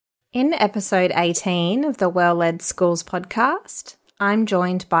In episode 18 of the Well-Led Schools podcast, I'm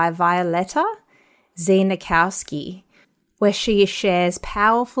joined by Violetta Znorkowski, where she shares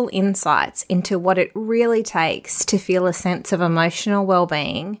powerful insights into what it really takes to feel a sense of emotional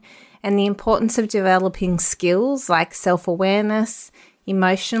well-being and the importance of developing skills like self-awareness,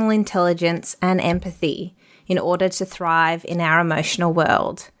 emotional intelligence, and empathy in order to thrive in our emotional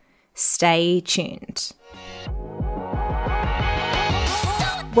world. Stay tuned.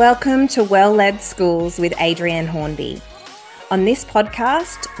 Welcome to Well-Led Schools with Adrienne Hornby. On this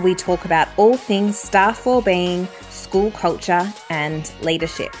podcast, we talk about all things staff wellbeing, school culture, and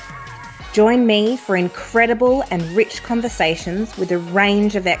leadership. Join me for incredible and rich conversations with a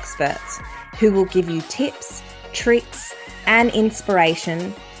range of experts who will give you tips, tricks, and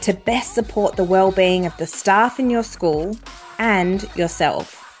inspiration to best support the wellbeing of the staff in your school and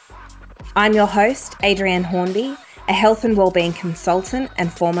yourself. I'm your host, Adrienne Hornby, a health and wellbeing consultant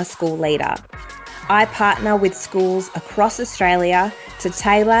and former school leader. I partner with schools across Australia to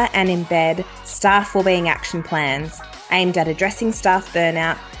tailor and embed staff wellbeing action plans aimed at addressing staff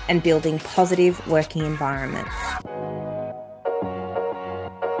burnout and building positive working environments.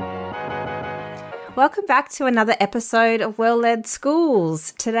 Welcome back to another episode of Well-Led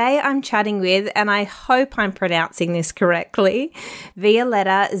Schools. Today I'm chatting with, and I hope I'm pronouncing this correctly,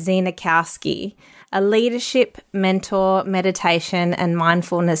 Violetta Znorkowski, a leadership, mentor, meditation and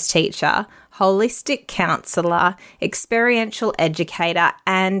mindfulness teacher, holistic counsellor, experiential educator,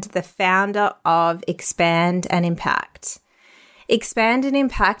 and the founder of Expand and Impact. Expand and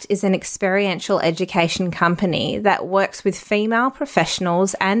Impact is an experiential education company that works with female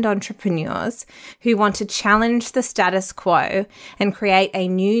professionals and entrepreneurs who want to challenge the status quo and create a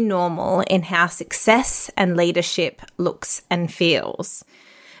new normal in how success and leadership looks and feels.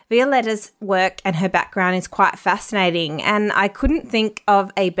 Violetta's work and her background is quite fascinating, and I couldn't think of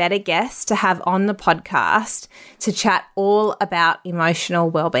a better guest to have on the podcast to chat all about emotional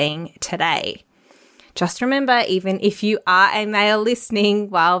wellbeing today. Just remember, even if you are a male listening,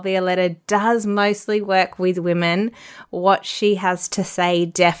 while Violetta does mostly work with women, what she has to say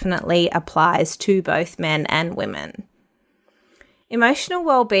definitely applies to both men and women. Emotional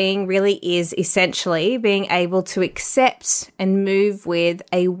well-being really is essentially being able to accept and move with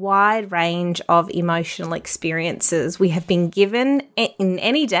a wide range of emotional experiences we have been given in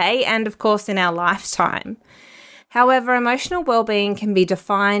any day and, of course, in our lifetime. However, emotional well-being can be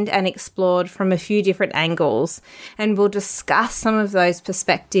defined and explored from a few different angles, and we'll discuss some of those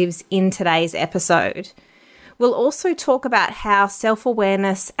perspectives in today's episode. We'll also talk about how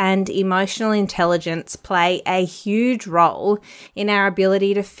self-awareness and emotional intelligence play a huge role in our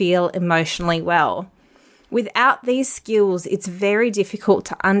ability to feel emotionally well. Without these skills, it's very difficult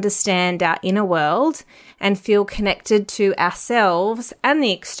to understand our inner world and feel connected to ourselves and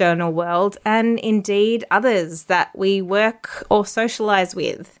the external world, and indeed others that we work or socialize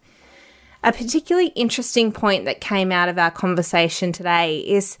with. A particularly interesting point that came out of our conversation today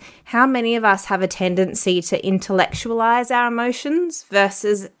is how many of us have a tendency to intellectualize our emotions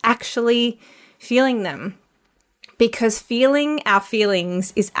versus actually feeling them. Because feeling our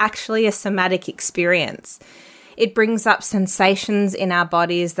feelings is actually a somatic experience. It brings up sensations in our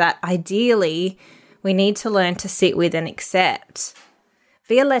bodies that ideally we need to learn to sit with and accept.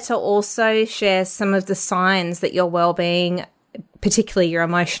 Violetta also shares some of the signs that your well-being, particularly your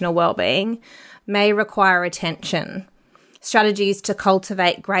emotional well-being, may require attention, strategies to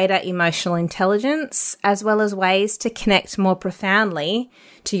cultivate greater emotional intelligence, as well as ways to connect more profoundly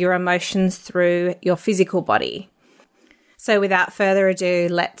to your emotions through your physical body. So without further ado,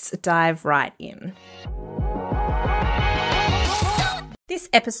 let's dive right in. This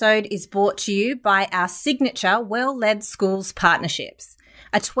episode is brought to you by our signature Well-Led Schools partnerships,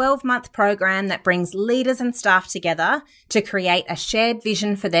 a 12-month program that brings leaders and staff together to create a shared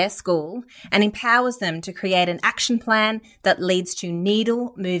vision for their school and empowers them to create an action plan that leads to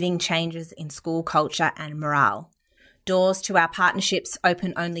needle-moving changes in school culture and morale. Doors to our partnerships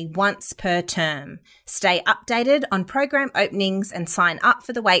open only once per term. Stay updated on program openings and sign up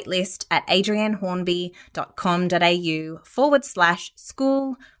for the waitlist at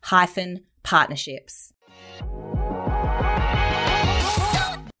adriennehornby.com.au/school-partnerships.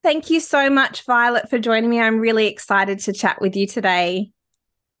 Thank you so much, Violet, for joining me. I'm really excited to chat with you today.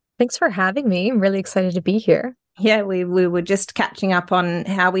 Thanks for having me. I'm really excited to be here. Yeah, we were just catching up on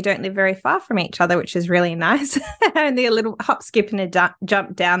how we don't live very far from each other, which is really nice. Only a little hop, skip, and a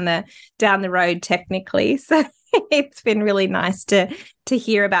jump down the road, technically. So it's been really nice to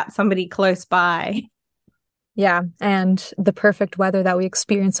hear about somebody close by. Yeah, and the perfect weather that we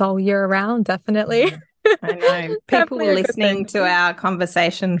experience all year round, definitely. I know. People Definitely a good listening thing. to our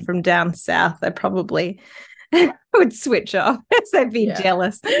conversation from down south, they probably would switch off as they'd be Yeah.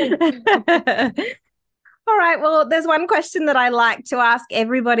 jealous. All right. Well, there's one question that I like to ask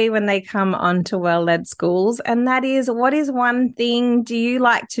everybody when they come on to well-led schools, and that is, what is one thing do you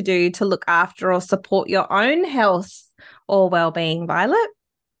like to do to look after or support your own health or well-being, Violet?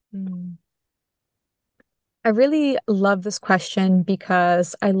 Mm. I really love this question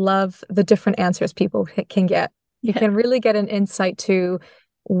because I love the different answers people can get. You Yeah. can really get an insight to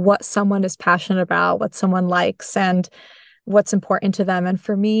what someone is passionate about, what someone likes, and what's important to them. And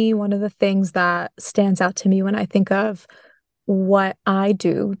for me, one of the things that stands out to me when I think of what I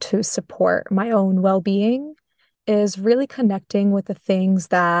do to support my own well-being is really connecting with the things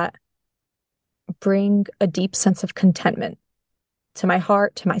that bring a deep sense of contentment to my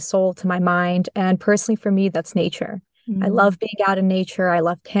heart, to my soul, to my mind. And personally, for me, that's nature. I Mm. love being out in nature. I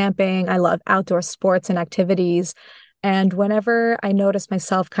love camping. I love outdoor sports and activities. And whenever I notice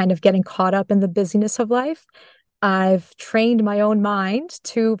myself kind of getting caught up in the busyness of life, I've trained my own mind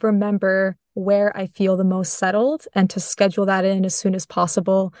to remember where I feel the most settled and to schedule that in as soon as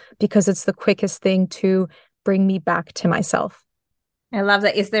possible because it's the quickest thing to bring me back to myself. I love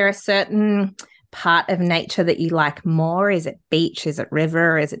that. Is there a certain part of nature that you like more? Is it beach? Is it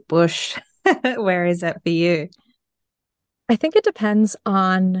river? Is it bush? Where is it for you? I think it depends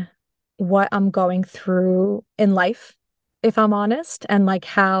on what I'm going through in life, if I'm honest, and like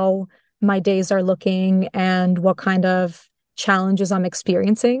how my days are looking and what kind of challenges I'm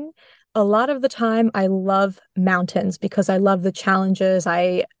experiencing. A lot of the time, I love mountains because I love the challenges.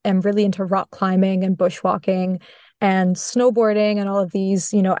 I am really into rock climbing and bushwalking and snowboarding and all of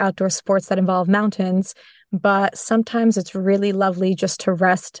these, outdoor sports that involve mountains. But sometimes it's really lovely just to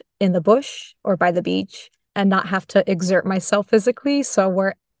rest in the bush or by the beach and not have to exert myself physically. So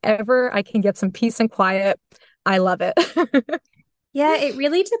wherever I can get some peace and quiet, I love it. Yeah, it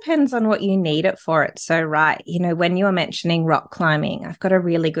really depends on what you need it for. It's so right. When you were mentioning rock climbing, I've got a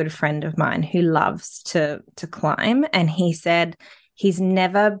really good friend of mine who loves to climb, and he said he's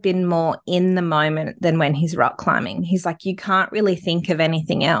never been more in the moment than when he's rock climbing. He's like, you can't really think of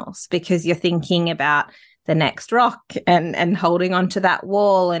anything else because you're thinking about the next rock and holding onto that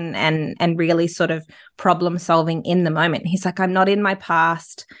wall and really sort of problem solving in the moment. He's like, I'm not in my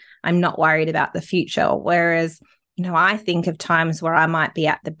past. I'm not worried about the future. Whereas I think of times where I might be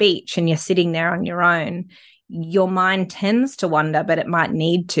at the beach and you're sitting there on your own. Your mind tends to wander, but it might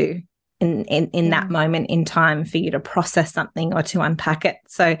need to in Yeah. that moment in time for you to process something or to unpack it.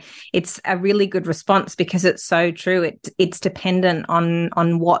 So it's a really good response because it's so true. It's dependent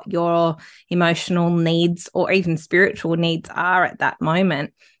on what your emotional needs or even spiritual needs are at that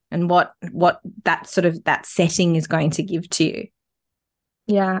moment and what that sort of that setting is going to give to you.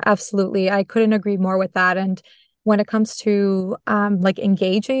 Yeah, absolutely. I couldn't agree more with that. And when it comes to like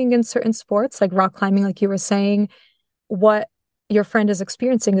engaging in certain sports, like rock climbing, like you were saying, what your friend is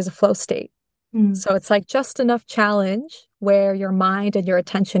experiencing is a flow state. Mm. So it's like just enough challenge where your mind and your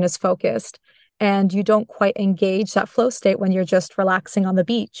attention is focused and you don't quite engage that flow state when you're just relaxing on the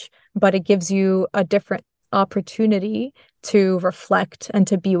beach, but it gives you a different opportunity to reflect and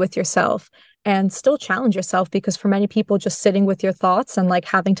to be with yourself and still challenge yourself because for many people just sitting with your thoughts and like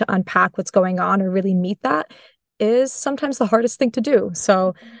having to unpack what's going on or really meet that is sometimes the hardest thing to do.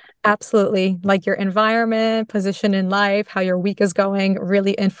 So absolutely, like your environment, position in life, how your week is going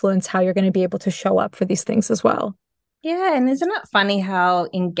really influence how you're going to be able to show up for these things as well. Yeah, and isn't it funny how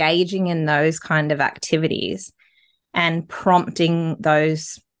engaging in those kind of activities and prompting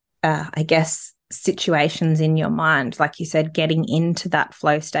those, I guess, situations in your mind, like you said, getting into that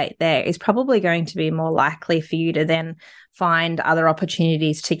flow state there is probably going to be more likely for you to then find other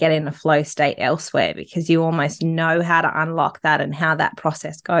opportunities to get in a flow state elsewhere because you almost know how to unlock that and how that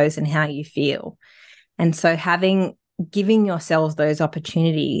process goes and how you feel. And so giving yourselves those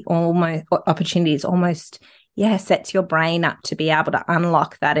opportunities almost yeah, sets your brain up to be able to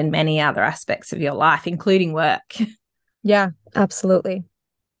unlock that in many other aspects of your life, including work. Yeah, absolutely.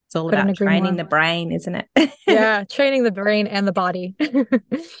 It's all Couldn't about agree training more. the brain, isn't it? Yeah, training the brain and the body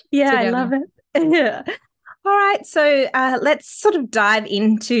Yeah, I together. love it. Yeah. All right. So let's sort of dive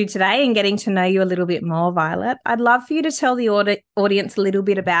into today and getting to know you a little bit more, Violet. I'd love for you to tell the audience a little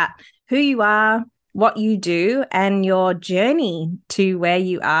bit about who you are, what you do, and your journey to where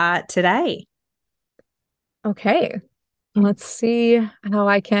you are today. Okay, let's see how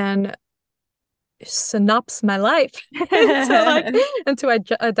I can synopsis my life into like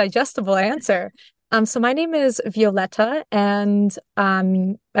into a digestible answer. So my name is Violetta, and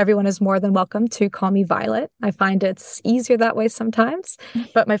everyone is more than welcome to call me Violet. I find it's easier that way sometimes,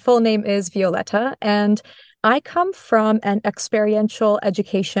 but my full name is Violetta, and I come from an experiential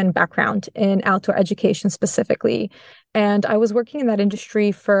education background in outdoor education specifically. And I was working in that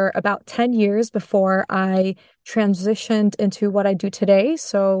industry for about 10 years before I transitioned into what I do today.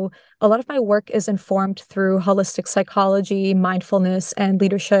 So a lot of my work is informed through holistic psychology, mindfulness, and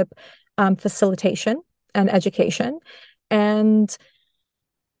leadership facilitation and education. And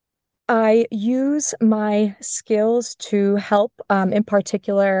I use my skills to help, in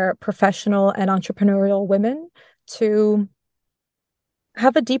particular, professional and entrepreneurial women to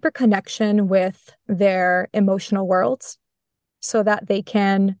have a deeper connection with their emotional worlds so that they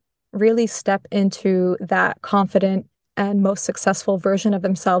can really step into that confident and most successful version of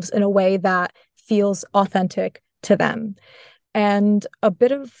themselves in a way that feels authentic to them. And a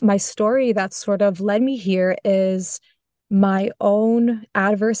bit of my story that sort of led me here is my own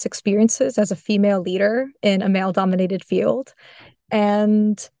adverse experiences as a female leader in a male-dominated field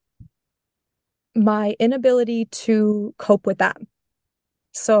and my inability to cope with that.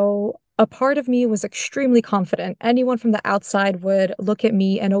 So a part of me was extremely confident. Anyone from the outside would look at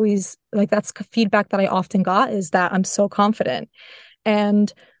me and always, like, that's feedback that I often got, is that I'm so confident.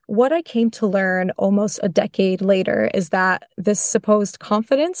 And what I came to learn almost a decade later is that this supposed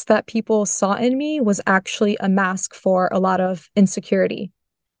confidence that people saw in me was actually a mask for a lot of insecurity.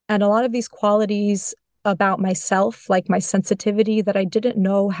 And a lot of these qualities about myself, like my sensitivity, that I didn't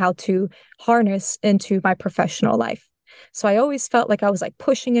know how to harness into my professional life. So I always felt like I was like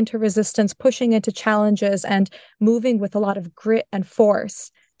pushing into resistance, pushing into challenges, and moving with a lot of grit and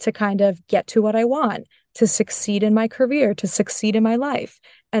force to kind of get to what I want, to succeed in my career, to succeed in my life.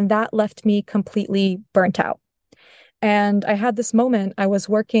 And that left me completely burnt out. And I had this moment, I was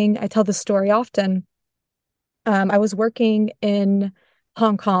working, I tell this story often. I was working in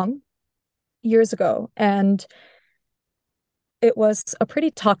Hong Kong years ago, and it was a pretty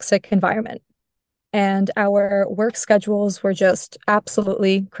toxic environment. And our work schedules were just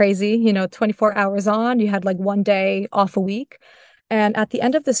absolutely crazy. 24 hours on, you had like one day off a week. And at the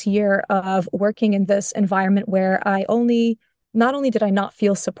end of this year of working in this environment where not only did I not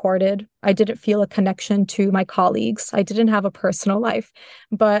feel supported, I didn't feel a connection to my colleagues. I didn't have a personal life,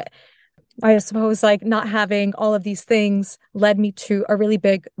 but I suppose like not having all of these things led me to a really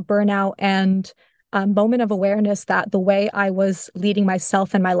big burnout and a moment of awareness that the way I was leading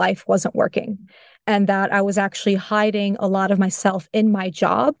myself and my life wasn't working. And that I was actually hiding a lot of myself in my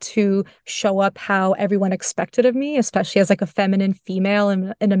job to show up how everyone expected of me, especially as like a feminine female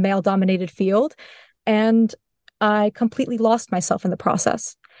in a male-dominated field. And I completely lost myself in the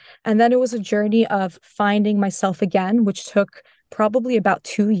process. And then it was a journey of finding myself again, which took probably about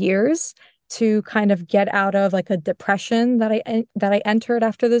 2 years to kind of get out of like a depression that I entered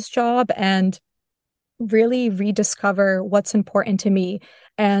after this job and really rediscover what's important to me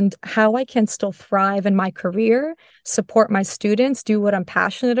and how I can still thrive in my career, support my students, do what I'm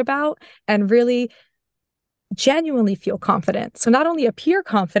passionate about, and really genuinely feel confident. So not only appear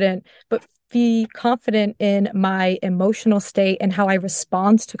confident, but be confident in my emotional state and how I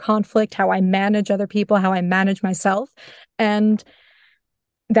respond to conflict, how I manage other people, how I manage myself. And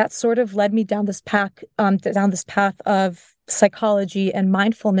that sort of led me down this path of psychology and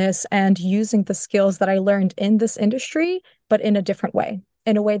mindfulness and using the skills that I learned in this industry, but in a different way,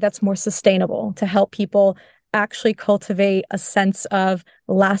 in a way that's more sustainable to help people actually cultivate a sense of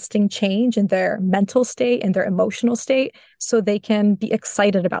lasting change in their mental state and their emotional state so they can be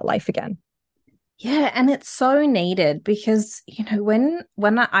excited about life again. Yeah, and it's so needed because, when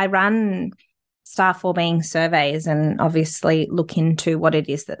I run staff wellbeing surveys and obviously look into what it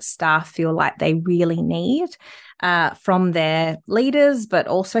is that staff feel like they really need from their leaders, but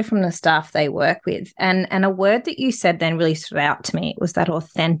also from the staff they work with. And a word that you said then really stood out to me was that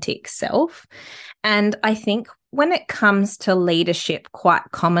authentic self. And I think when it comes to leadership, quite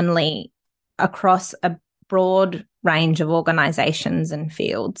commonly across a broad range of organizations and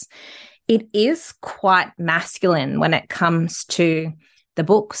fields, it is quite masculine when it comes to the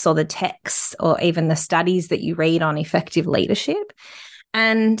books or the texts or even the studies that you read on effective leadership.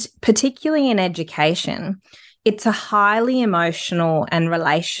 And particularly in education, it's a highly emotional and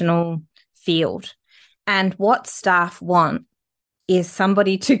relational field. And what staff want is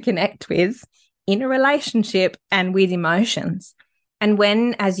somebody to connect with in a relationship and with emotions. And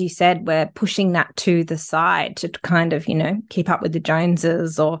when, as you said, we're pushing that to the side to kind of, keep up with the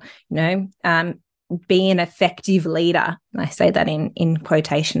Joneses or, be an effective leader, and I say that in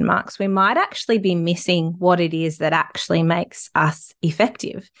quotation marks, we might actually be missing what it is that actually makes us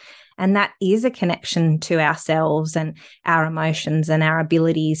effective. And that is a connection to ourselves and our emotions and our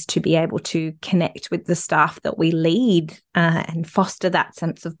abilities to be able to connect with the staff that we lead and foster that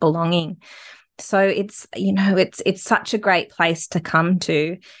sense of belonging. So it's, you know, it's such a great place to come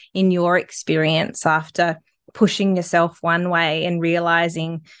to in your experience after pushing yourself one way and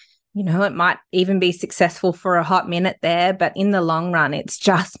realizing, you know, it might even be successful for a hot minute there, but in the long run, it's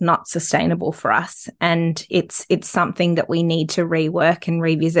just not sustainable for us. And it's something that we need to rework and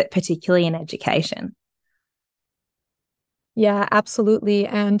revisit, particularly in education. Yeah, absolutely.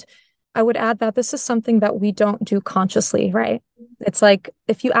 And I would add that this is something that we don't do consciously, right? It's like,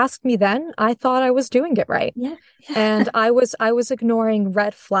 if you asked me then, I thought I was doing it right. Yeah. And I was ignoring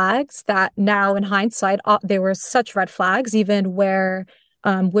red flags that now in hindsight, they were such red flags, even where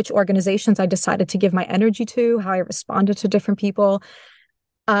which organizations I decided to give my energy to, how I responded to different people.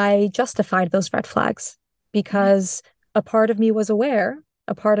 I justified those red flags because a part of me was aware,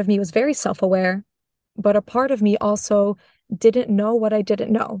 a part of me was very self-aware, but a part of me also didn't know what I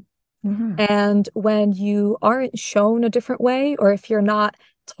didn't know. Mm-hmm. And when you aren't shown a different way, or if you're not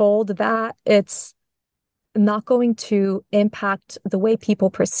told that it's not going to impact the way people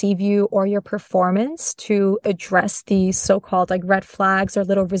perceive you or your performance to address these so-called like red flags or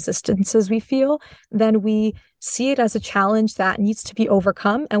little resistances we feel, then we see it as a challenge that needs to be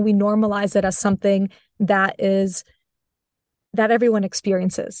overcome, and we normalize it as something that everyone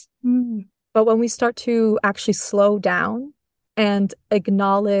experiences. Mm. But when we start to actually slow down and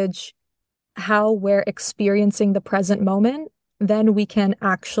acknowledge how we're experiencing the present moment, then we can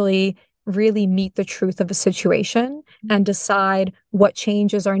actually really meet the truth of a situation and decide what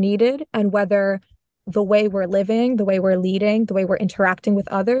changes are needed and whether the way we're living, the way we're leading, the way we're interacting with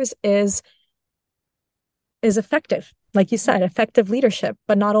others is effective. Like you said, effective leadership,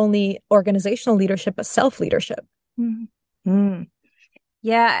 but not only organizational leadership, but self-leadership. Mm-hmm.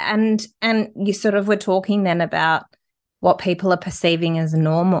 Yeah, and you sort of were talking then about what people are perceiving as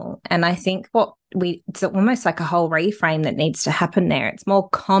normal. And I think it's almost like a whole reframe that needs to happen there. It's more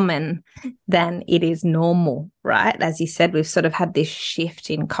common than it is normal, right? As you said, we've sort of had this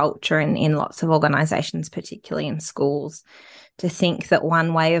shift in culture and in lots of organizations, particularly in schools, to think that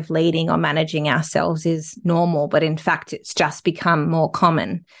one way of leading or managing ourselves is normal, but in fact, it's just become more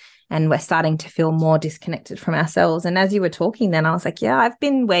common. And we're starting to feel more disconnected from ourselves. And as you were talking then, I was like, yeah, I've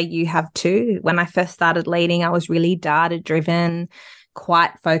been where you have too. When I first started leading, I was really data-driven,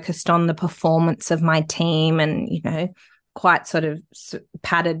 quite focused on the performance of my team and, you know, quite sort of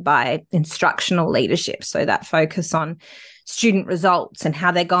padded by instructional leadership. So that focus on student results and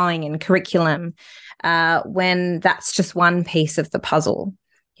how they're going and curriculum, when that's just one piece of the puzzle.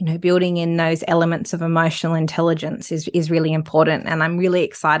 You know, building in those elements of emotional intelligence is really important. And I'm really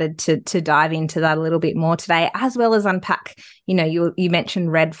excited to dive into that a little bit more today, as well as unpack, you know, you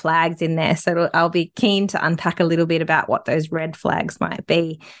mentioned red flags in there. So I'll be keen to unpack a little bit about what those red flags might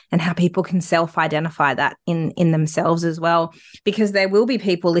be and how people can self-identify that in themselves as well. Because there will be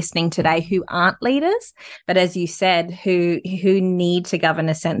people listening today who aren't leaders, but as you said, who need to govern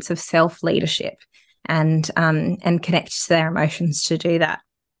a sense of self-leadership and connect to their emotions to do that.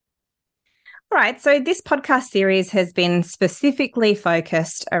 All right, so this podcast series has been specifically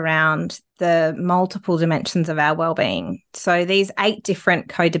focused around the multiple dimensions of our well-being. So these 8 different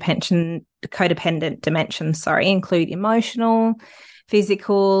codependent dimensions, include emotional,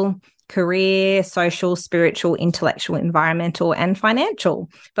 physical, career, social, spiritual, intellectual, environmental, and financial.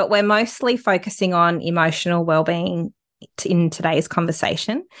 But we're mostly focusing on emotional well-being in today's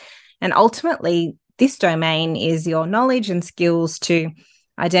conversation. And ultimately, this domain is your knowledge and skills to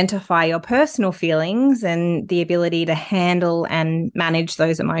identify your personal feelings and the ability to handle and manage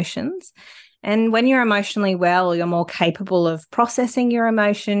those emotions. And when you're emotionally well, you're more capable of processing your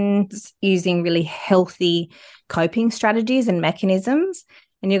emotions using really healthy coping strategies and mechanisms.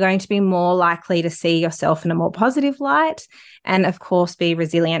 And you're going to be more likely to see yourself in a more positive light and, of course, be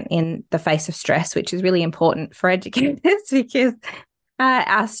resilient in the face of stress, which is really important for educators because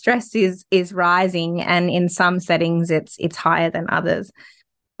our stress is rising, and in some settings it's higher than others.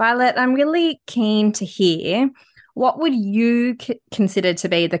 Violet, I'm really keen to hear, what would you consider to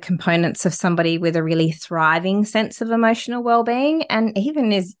be the components of somebody with a really thriving sense of emotional well-being? And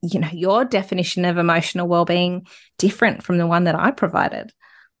even is, you know, your definition of emotional well-being different from the one that I provided?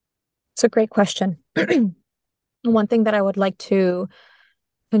 It's a great question. One thing that I would like to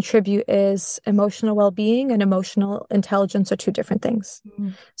contribute is emotional well-being and emotional intelligence are 2 different things. Mm-hmm.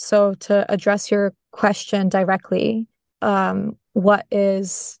 So to address your question directly, what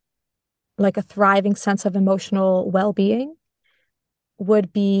is like a thriving sense of emotional well-being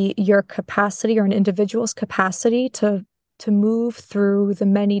would be your capacity, or an individual's capacity to move through the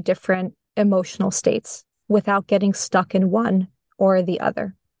many different emotional states without getting stuck in one or the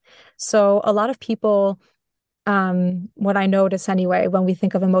other. So a lot of people, what I notice anyway, when we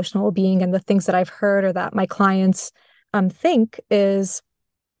think of emotional well-being, and the things that I've heard or that my clients think, is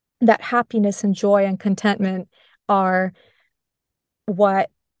that happiness and joy and contentment are what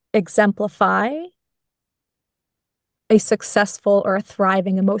exemplify a successful or a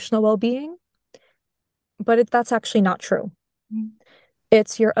thriving emotional well-being. But that's actually not true.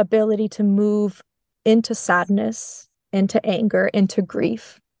 It's your ability to move into sadness, into anger, into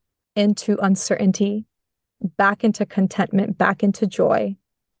grief, into uncertainty, back into contentment, back into joy,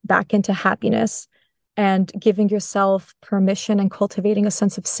 back into happiness, and giving yourself permission and cultivating a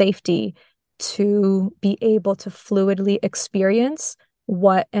sense of safety to be able to fluidly experience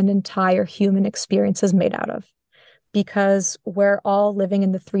what an entire human experience is made out of. Because we're all living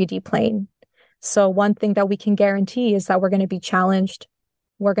in the 3D plane. So one thing that we can guarantee is that we're going to be challenged,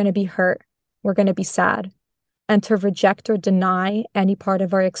 we're going to be hurt, we're going to be sad. And to reject or deny any part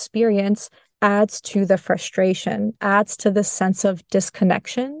of our experience adds to the frustration, adds to this sense of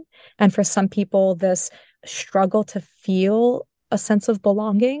disconnection. And for some people, this struggle to feel a sense of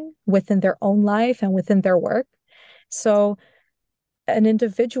belonging within their own life and within their work. So an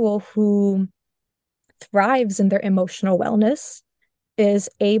individual who thrives in their emotional wellness is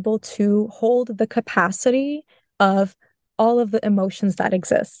able to hold the capacity of all of the emotions that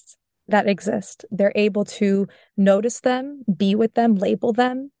exist. They're able to notice them, be with them, label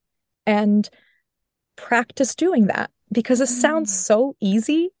them, and practice doing that, because it sounds so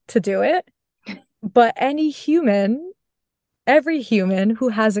easy to do it. But every human who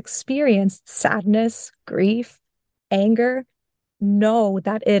has experienced sadness, grief, anger, know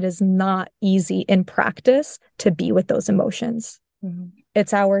that it is not easy in practice to be with those emotions.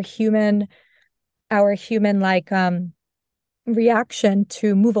 It's our human like reaction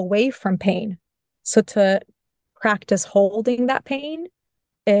to move away from pain. So to practice holding that pain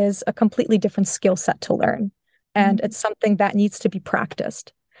is a completely different skill set to learn. And it's something that needs to be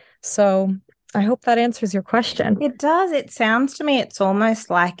practiced. So I hope that answers your question. It does. It sounds to me, it's almost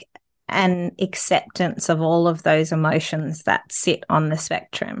like an acceptance of all of those emotions that sit on the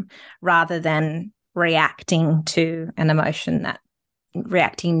spectrum, rather than reacting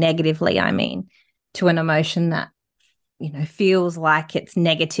negatively, to an emotion that, feels like it's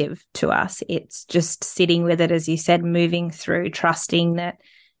negative to us. It's just sitting with it, as you said, moving through, trusting that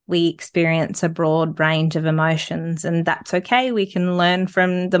we experience a broad range of emotions, and that's okay. We can learn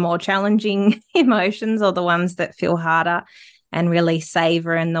from the more challenging emotions, or the ones that feel harder, and really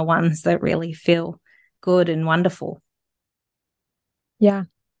savor in the ones that really feel good and wonderful. Yeah.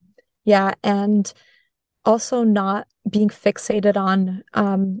 Yeah. And also not being fixated on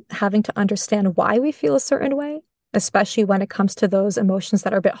having to understand why we feel a certain way, especially when it comes to those emotions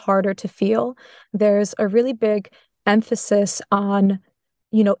that are a bit harder to feel. There's a really big emphasis on,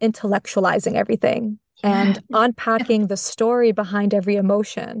 intellectualizing everything and unpacking the story behind every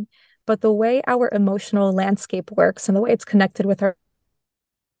emotion. But the way our emotional landscape works and the way it's connected with our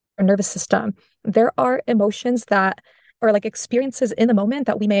nervous system, there are emotions that are like experiences in the moment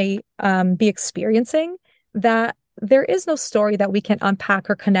that we may be experiencing, that there is no story that we can unpack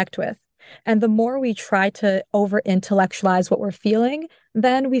or connect with. And the more we try to over-intellectualize what we're feeling,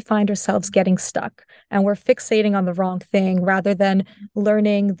 then we find ourselves getting stuck, and we're fixating on the wrong thing rather than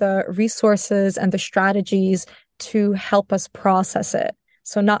learning the resources and the strategies to help us process it.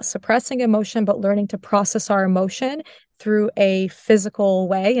 So not suppressing emotion, but learning to process our emotion through a physical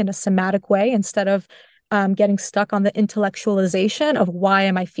way, in a somatic way, instead of getting stuck on the intellectualization of why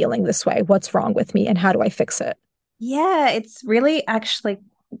am I feeling this way? What's wrong with me? And how do I fix it? Yeah, it's really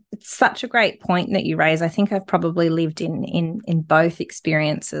it's such a great point that you raise. I think I've probably lived in both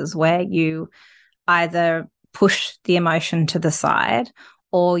experiences, where you either push the emotion to the side,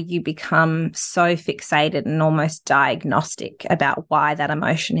 or you become so fixated and almost diagnostic about why that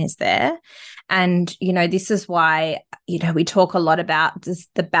emotion is there. And, this is why, we talk a lot about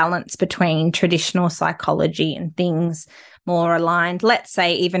the balance between traditional psychology and things more aligned. Let's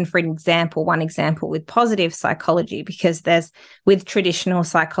say, even for one example with positive psychology, because with traditional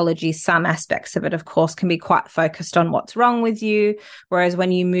psychology, some aspects of it, of course, can be quite focused on what's wrong with you. Whereas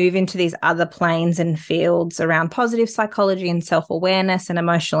when you move into these other planes and fields around positive psychology and self-awareness and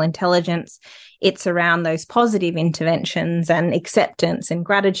emotional intelligence, it's around those positive interventions and acceptance and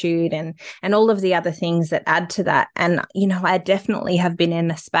gratitude and all of the other things that add to that. And, I definitely have been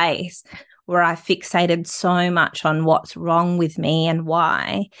in a space where I fixated so much on what's wrong with me and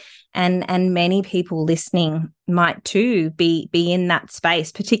why. And many people listening might too be in that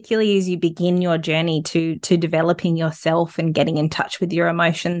space, particularly as you begin your journey to developing yourself and getting in touch with your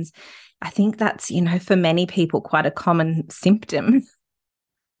emotions. I think that's, for many people, quite a common symptom.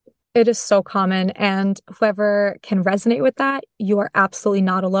 It is so common. And whoever can resonate with that, you are absolutely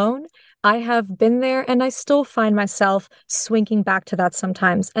not alone. I have been there and I still find myself swinging back to that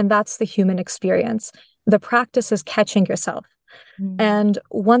sometimes. And that's the human experience. The practice is catching yourself. And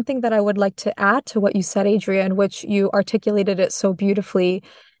one thing that I would like to add to what you said, Adrian, which you articulated it so beautifully,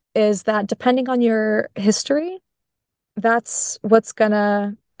 is that depending on your history, that's what's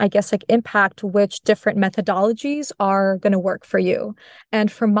gonna, I guess, like impact which different methodologies are going to work for you.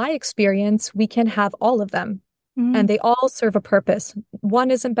 And from my experience, we can have all of them and they all serve a purpose. One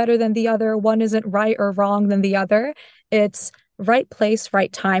isn't better than the other. One isn't right or wrong than the other. It's right place,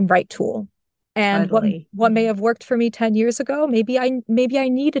 right time, right tool. And Totally. what may have worked for me 10 years ago, maybe I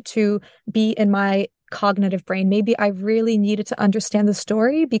needed to be in my cognitive brain. Maybe I really needed to understand the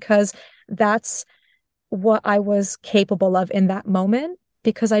story because that's what I was capable of in that moment,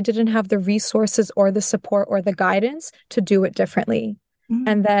 because I didn't have the resources or the support or the guidance to do it differently.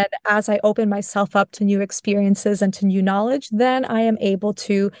 And then as I open myself up to new experiences and to new knowledge, then I am able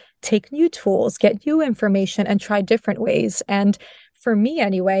to take new tools, get new information, and try different ways. And for me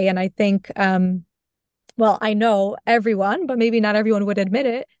anyway, and I think, well, I know everyone, but maybe not everyone would admit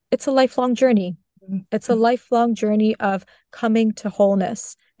it, it's a lifelong journey. It's a lifelong journey of coming to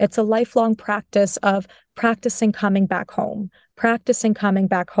wholeness. It's a lifelong practice of practicing coming back home,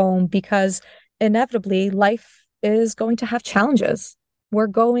 because inevitably life is going to have challenges. We're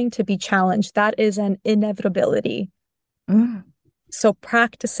going to be challenged. That is an inevitability. So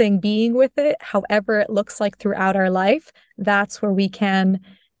practicing being with it, however it looks like throughout our life, that's where we can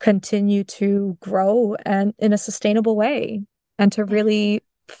continue to grow and in a sustainable way and to really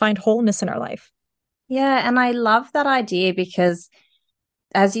find wholeness in our life. Yeah, and I love that idea because,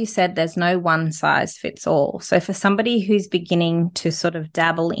 as you said, there's no one size fits all. So for somebody who's beginning to sort of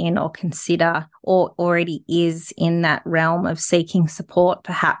dabble in or consider or already is in that realm of seeking support,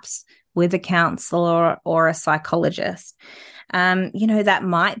 perhaps with a counselor or a psychologist, that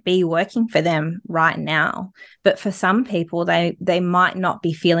might be working for them right now. But for some people, they might not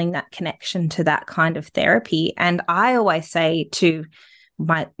be feeling that connection to that kind of therapy. And I always say to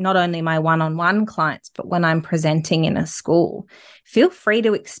not only my one-on-one clients, but when I'm presenting in a school, feel free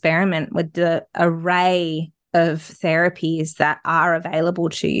to experiment with the array of therapies that are available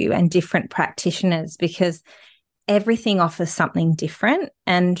to you and different practitioners, because everything offers something different.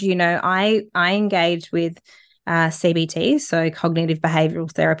 And, I engaged with CBT, so cognitive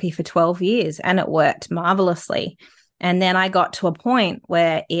behavioral therapy, for 12 years, and it worked marvelously. And then I got to a point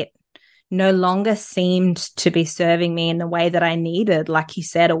where it no longer seemed to be serving me in the way that I needed. Like you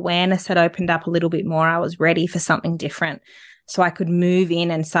said, awareness had opened up a little bit more. I was ready for something different. So I could move in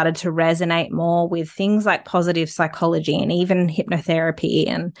and started to resonate more with things like positive psychology and even hypnotherapy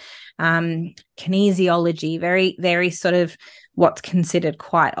and kinesiology, very, very sort of what's considered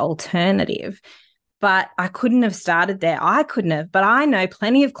quite alternative. But I couldn't have started there. I couldn't have, but I know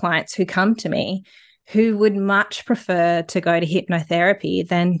plenty of clients who come to me who would much prefer to go to hypnotherapy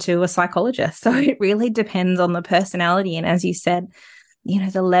than to a psychologist. So it really depends on the personality. And as you said,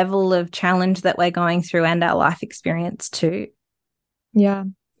 the level of challenge that we're going through and our life experience too. Yeah.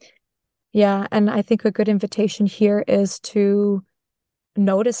 Yeah. And I think a good invitation here is to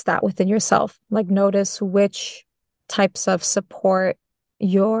notice that within yourself, like notice which types of support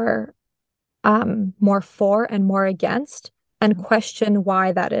you're more for and more against, and question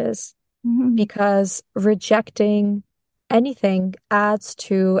why that is. Because rejecting anything adds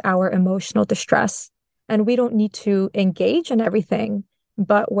to our emotional distress. And we don't need to engage in everything,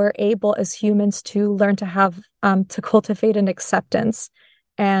 but we're able as humans to learn to have, to cultivate an acceptance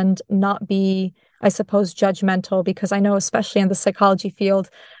and not be, I suppose, judgmental, because I know, especially in the psychology field,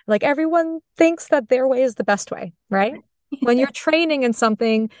 like everyone thinks that their way is the best way, right? When you're training in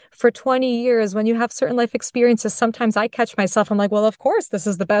something for 20 years, when you have certain life experiences, sometimes I catch myself, I'm like, well, of course, this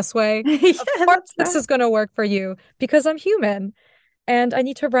is the best way. Yeah, of course, this is going to work for you, because I'm human. And I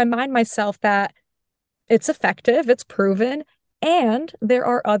need to remind myself that it's effective, it's proven, and there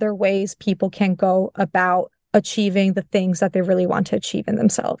are other ways people can go about achieving the things that they really want to achieve in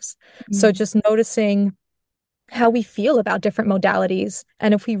themselves. So just noticing how we feel about different modalities.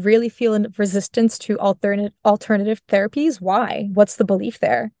 And if we really feel a resistance to alternative therapies, why? What's the belief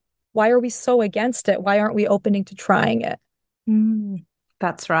there? Why are we so against it? Why aren't we opening to trying it?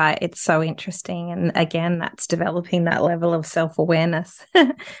 That's right. It's so interesting. And again, that's developing that level of self-awareness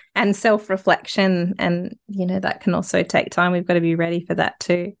and self-reflection. And, that can also take time. We've got to be ready for that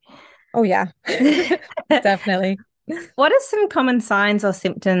too. Oh, yeah, definitely. What are some common signs or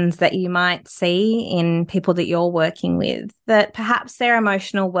symptoms that you might see in people that you're working with that perhaps their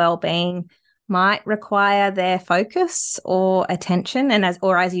emotional well-being might require their focus or attention? And as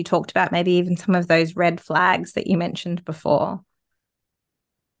you talked about, maybe even some of those red flags that you mentioned before.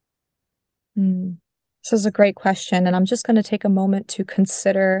 This is a great question, and I'm just going to take a moment to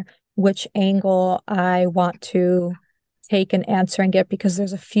consider which angle I want to take and answering it, because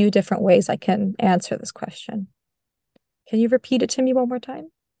there's a few different ways I can answer this question. Can you repeat it to me one more time?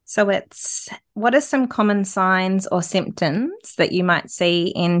 So what are some common signs or symptoms that you might see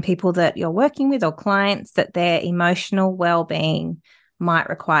in people that you're working with or clients that their emotional well-being might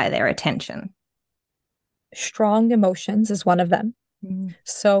require their attention? Strong emotions is one of them.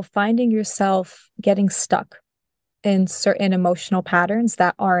 So finding yourself getting stuck in certain emotional patterns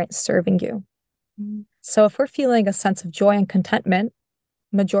that aren't serving you. So if we're feeling a sense of joy and contentment,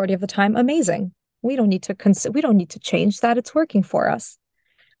 majority of the time, amazing. We don't need to change that. It's working for us.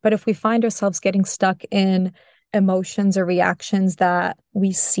 But if we find ourselves getting stuck in emotions or reactions that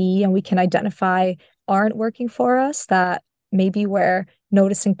we see and we can identify aren't working for us, that maybe we're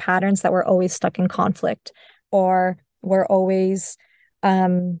noticing patterns that we're always stuck in conflict, or we're always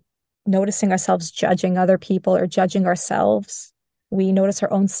noticing ourselves judging other people or judging ourselves. We notice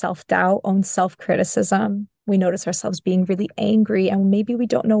our own self-doubt, own self-criticism. We notice ourselves being really angry, and maybe we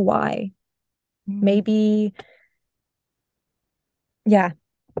don't know why. Maybe,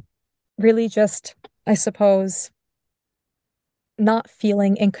 really just, I suppose, not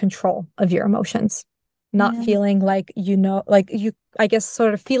feeling in control of your emotions, not feeling like, I guess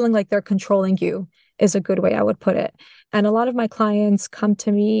sort of feeling like they're controlling you is a good way I would put it. And a lot of my clients come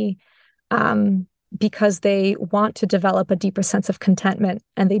to me because they want to develop a deeper sense of contentment,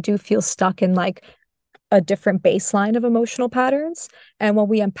 and they do feel stuck in like a different baseline of emotional patterns. And when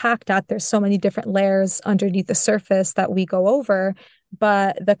we unpack that, there's so many different layers underneath the surface that we go over.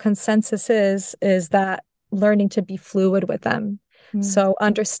 But the consensus is that learning to be fluid with them. So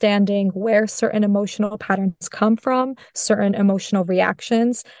understanding where certain emotional patterns come from, certain emotional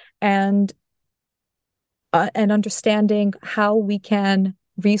reactions, and understanding how we can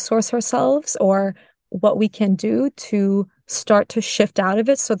resource ourselves or what we can do to start to shift out of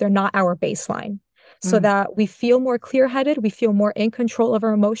it so they're not our baseline. So that we feel more clear-headed, we feel more in control of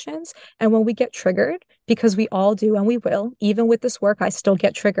our emotions. And when we get triggered, because we all do and we will, even with this work, I still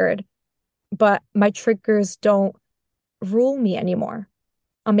get triggered, but my triggers don't rule me anymore.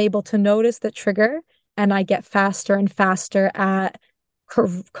 I'm able to notice the trigger, and I get faster and faster at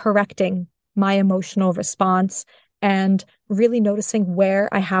correcting my emotional response and really noticing where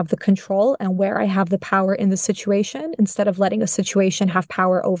I have the control and where I have the power in the situation, instead of letting a situation have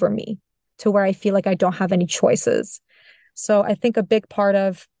power over me to where I feel like I don't have any choices. So I think a big part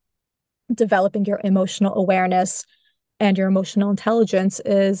of developing your emotional awareness and your emotional intelligence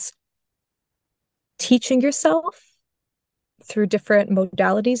is teaching yourself through different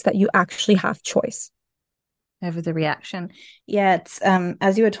modalities that you actually have choice over the reaction. Yeah, it's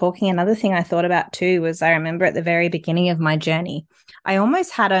as you were talking, another thing I thought about too was, I remember at the very beginning of my journey, I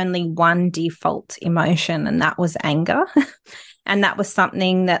almost had only one default emotion, and that was anger. And that was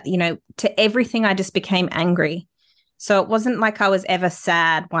something that, to everything I just became angry. So it wasn't like I was ever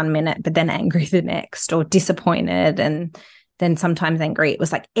sad one minute, but then angry the next, or disappointed and then sometimes angry. It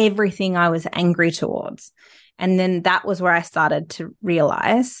was like everything I was angry towards. And then that was where I started to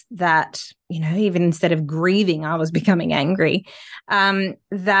realize that, even instead of grieving, I was becoming angry,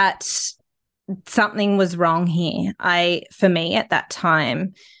 that something was wrong here. For me at that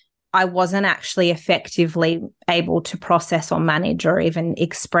time, I wasn't actually effectively able to process or manage or even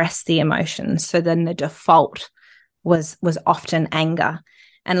express the emotions. So then the default was often anger.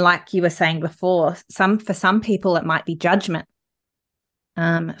 And like you were saying before, for some people, it might be judgment.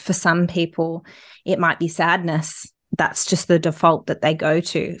 For some people, it might be sadness. That's just the default that they go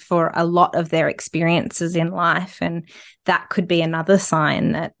to for a lot of their experiences in life. And that could be another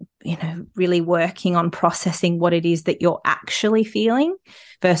sign that, really working on processing what it is that you're actually feeling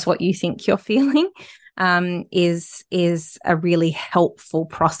versus what you think you're feeling is a really helpful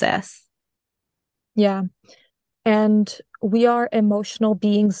process. Yeah. And we are emotional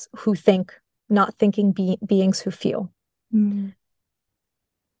beings who think, not thinking beings who feel.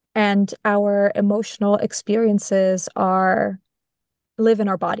 And our emotional experiences live in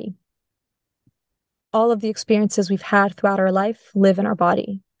our body. All of the experiences we've had throughout our life live in our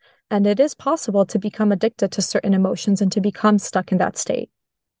body. And it is possible to become addicted to certain emotions and to become stuck in that state.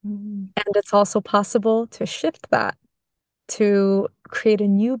 Mm. And it's also possible to shift that, to create a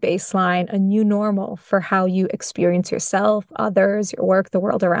new baseline, a new normal for how you experience yourself, others, your work, the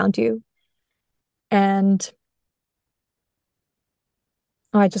world around you. And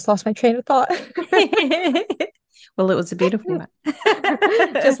oh, I just lost my train of thought. Well, it was a beautiful one.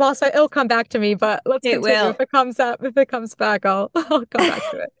 Just lost my, it'll come back to me, but let's It continue. will. If it comes up, if it comes back, I'll come back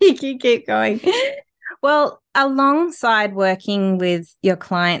to it. You can keep going. Well, alongside working with your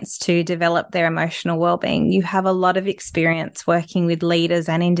clients to develop their emotional well-being, you have a lot of experience working with leaders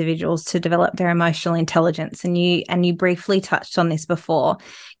and individuals to develop their emotional intelligence. And you briefly touched on this before.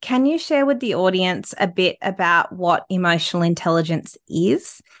 Can you share with the audience a bit about what emotional intelligence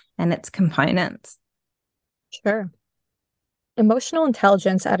is and its components? Sure. Emotional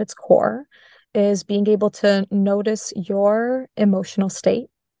intelligence at its core is being able to notice your emotional state,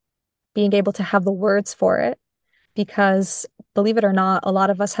 being able to have the words for it, because believe it or not, a lot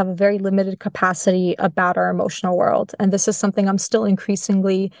of us have a very limited capacity about our emotional world. And this is something I'm still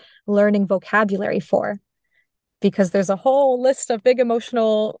increasingly learning vocabulary for, because there's a whole list of big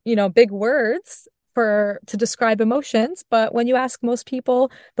emotional, big words to describe emotions. But when you ask most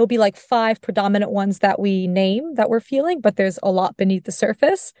people, there'll be like 5 predominant ones that we name that we're feeling, but there's a lot beneath the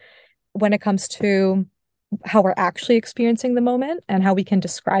surface when it comes to how we're actually experiencing the moment and how we can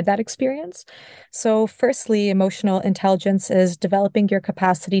describe that experience. So, firstly, emotional intelligence is developing your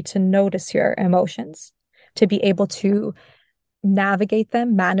capacity to notice your emotions, to be able to navigate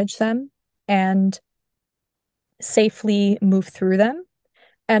them, manage them, and safely move through them.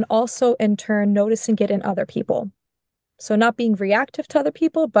 And also, in turn, noticing it in other people. So, not being reactive to other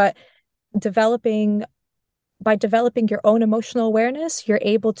people, but developing by developing your own emotional awareness, you're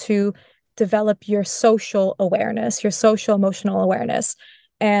able to develop your social awareness, your social emotional awareness.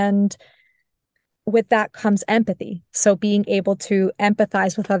 And with that comes empathy. So being able to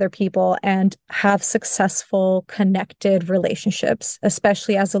empathize with other people and have successful, connected relationships,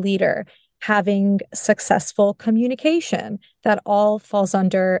 especially as a leader, having successful communication, that all falls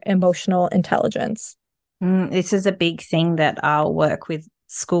under emotional intelligence. This is a big thing that I'll work with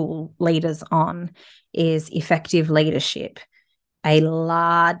school leaders on, is effective leadership. A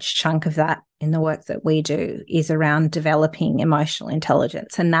large chunk of that in the work that we do is around developing emotional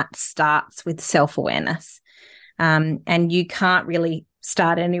intelligence, and that starts with self-awareness. And you can't really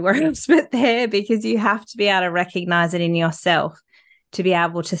start anywhere else but there, because you have to be able to recognize it in yourself, to be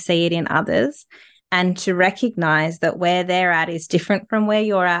able to see it in others, and to recognize that where they're at is different from where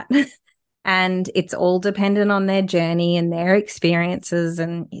you're at. And it's all dependent on their journey and their experiences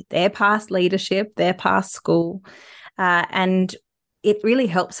and their past leadership, their past school. And it really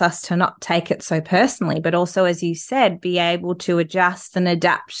helps us to not take it so personally, but also, as you said, be able to adjust and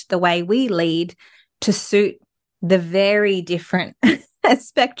adapt the way we lead to suit the very different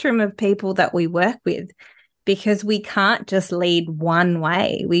spectrum of people that we work with, because we can't just lead one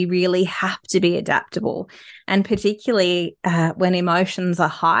way. We really have to be adaptable. And particularly when emotions are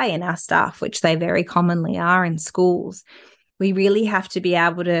high in our staff, which they very commonly are in schools, we really have to be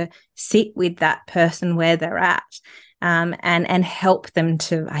able to sit with that person where they're at. And help them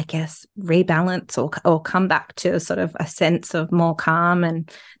to, I guess, rebalance or come back to sort of a sense of more calm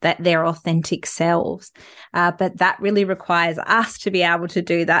and that their authentic selves. But that really requires us to be able to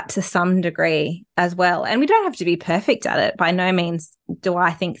do that to some degree as well. And we don't have to be perfect at it. By no means do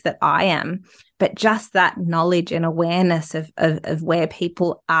I think that I am, but just that knowledge and awareness of where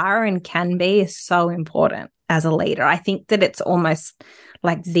people are and can be is so important as a leader. I think that it's almost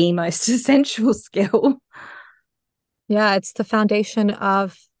like the most essential skill. Yeah, it's the foundation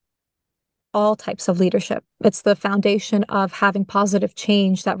of all types of leadership. It's the foundation of having positive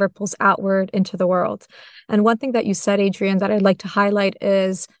change that ripples outward into the world. And one thing that you said, Adrienne, that I'd like to highlight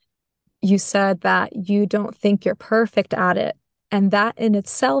is you said that you don't think you're perfect at it. And that in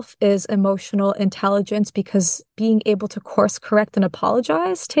itself is emotional intelligence, because being able to course correct and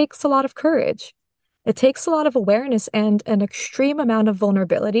apologize takes a lot of courage. It takes a lot of awareness and an extreme amount of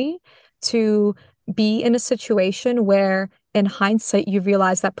vulnerability to be in a situation where in hindsight you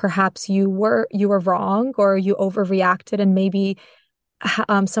realize that perhaps you were wrong, or you overreacted, and maybe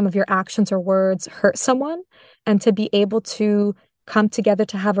some of your actions or words hurt someone, and to be able to come together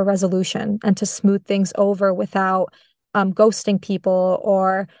to have a resolution and to smooth things over without ghosting people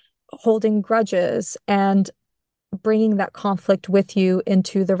or holding grudges, and bringing that conflict with you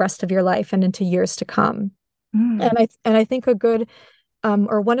into the rest of your life and into years to come. And I think a good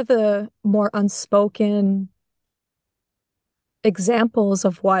or one of the more unspoken examples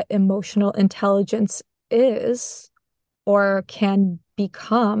of what emotional intelligence is or can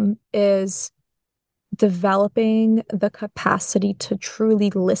become is developing the capacity to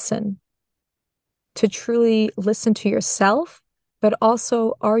truly listen to yourself, but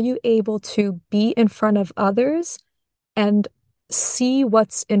also are you able to be in front of others and see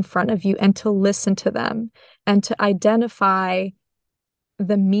what's in front of you and to listen to them and to identify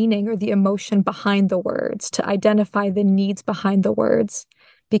the meaning or the emotion behind the words, to identify the needs behind the words,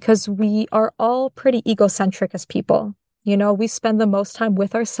 because we are all pretty egocentric as people. You know, we spend the most time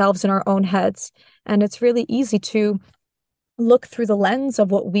with ourselves in our own heads, and it's really easy to look through the lens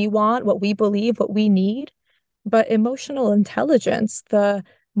of what we want, what we believe, what we need. But emotional intelligence, the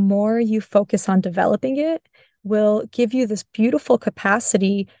more you focus on developing it, will give you this beautiful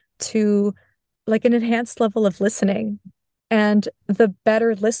capacity to like an enhanced level of listening. And the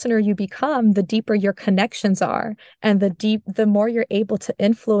better listener you become, the deeper your connections are, and the more you're able to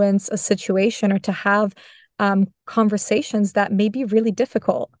influence a situation or to have conversations that may be really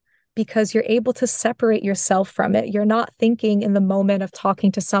difficult because you're able to separate yourself from it. You're not thinking in the moment of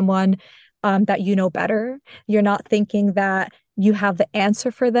talking to someone that you know better. You're not thinking that you have the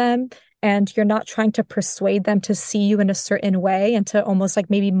answer for them. And you're not trying to persuade them to see you in a certain way and to almost like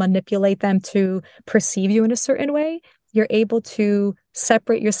maybe manipulate them to perceive you in a certain way. You're able to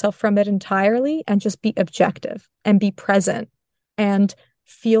separate yourself from it entirely and just be objective and be present and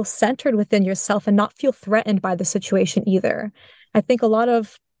feel centered within yourself and not feel threatened by the situation either. I think a lot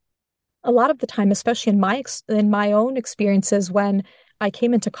of the time, especially in my own experiences, when I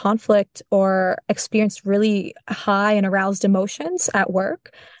came into conflict or experienced really high and aroused emotions at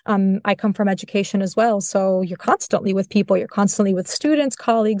work. I come from education as well. So you're constantly with people, you're constantly with students,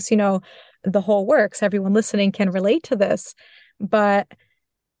 colleagues, you know, the whole works. Everyone listening can relate to this. But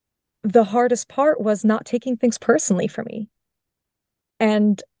the hardest part was not taking things personally for me.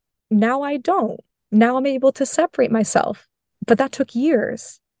 And now I don't. Now I'm able to separate myself. But that took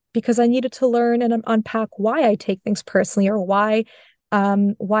years because I needed to learn and unpack why I take things personally or why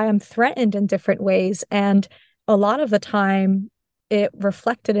I'm threatened in different ways. And a lot of the time, it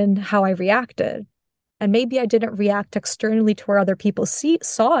reflected in how I reacted. And maybe I didn't react externally to where other people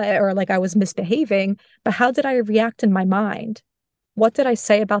saw it or like I was misbehaving, but how did I react in my mind? What did I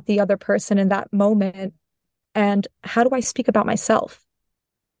say about the other person in that moment? And how do I speak about myself?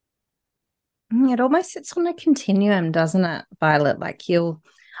 It almost sits on a continuum, doesn't it, Violet? Like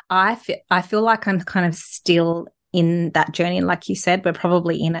I feel like I'm kind of still in that journey. And like you said, we're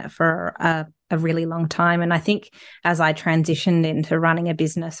probably in it for a really long time. And I think as I transitioned into running a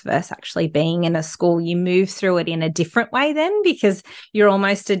business versus actually being in a school, you move through it in a different way then because you're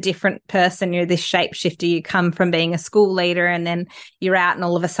almost a different person. You're this shapeshifter. You come from being a school leader and then you're out and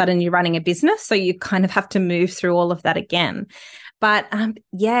all of a sudden you're running a business. So you kind of have to move through all of that again. But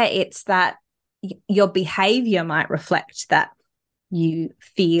yeah, it's that your behavior might reflect that you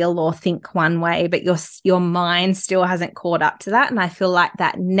feel or think one way, but your mind still hasn't caught up to that. And I feel like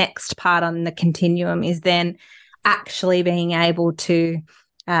that next part on the continuum is then actually being able to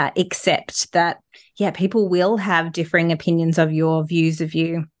accept that, yeah, people will have differing opinions of your views of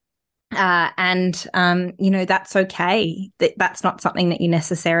you. You know, that's okay. That's not something that you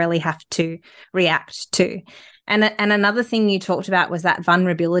necessarily have to react to. And another thing you talked about was that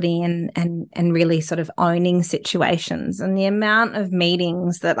vulnerability and really sort of owning situations and the amount of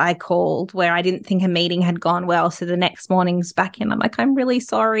meetings that I called where I didn't think a meeting had gone well. So the next morning's back in, I'm like, I'm really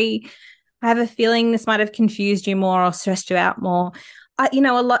sorry. I have a feeling this might have confused you more or stressed you out more. You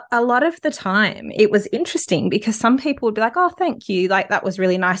know, a lot of the time it was interesting because some people would be like, oh, thank you. Like, that was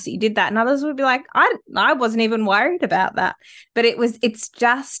really nice that you did that. And others would be like, I wasn't even worried about that. But it's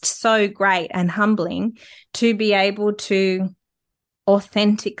just so great and humbling to be able to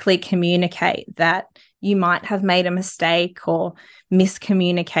authentically communicate that you might have made a mistake or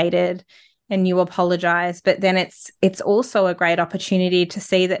miscommunicated and you apologize. But then it's also a great opportunity to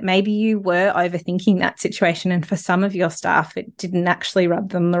see that maybe you were overthinking that situation. And for some of your staff, it didn't actually rub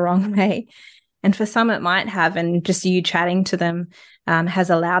them the wrong way. And for some, it might have. And just you chatting to them has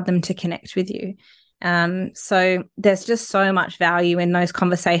allowed them to connect with you. So there's just so much value in those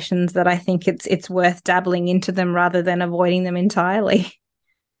conversations that I think it's worth dabbling into them rather than avoiding them entirely.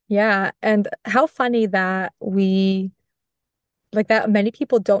 Yeah. And how funny that many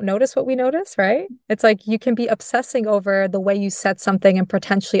people don't notice what we notice, right? It's like you can be obsessing over the way you said something and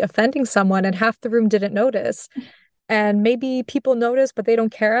potentially offending someone, and half the room didn't notice. And maybe people notice, but they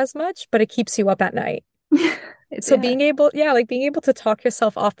don't care as much, but it keeps you up at night. So Yeah. being able to talk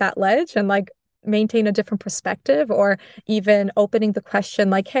yourself off that ledge and like maintain a different perspective, or even opening the question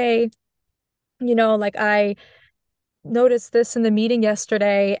like, hey, you know, like I noticed this in the meeting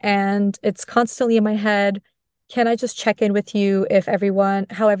yesterday and it's constantly in my head. can I just check in with you if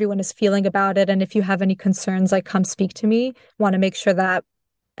how everyone is feeling about it? And if you have any concerns, like come speak to me. Want to make sure that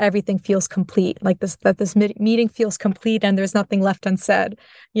everything feels complete, like that this meeting feels complete and there's nothing left unsaid,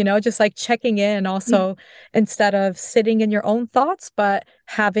 just like checking in also instead of sitting in your own thoughts, but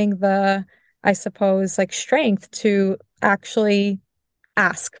having the, I suppose, like strength to actually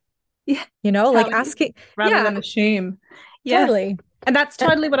ask, Yeah. like asking rather than assume. Yeah. Totally. And that's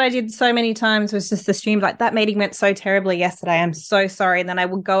totally what I did so many times, was just assume like that meeting went so terribly yesterday. I'm so sorry. And then I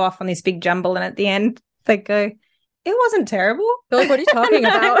would go off on this big jumble. And at the end, they'd go, it wasn't terrible. They're like, what are you talking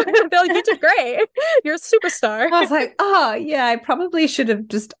about? They're like, you did great. You're a superstar. I was like, oh, yeah, I probably should have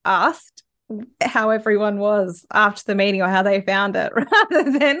just asked how everyone was after the meeting or how they found it,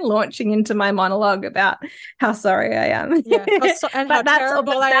 rather than launching into my monologue about how sorry I am. Yeah, how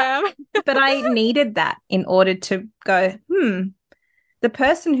terrible I am. But I needed that in order to go, the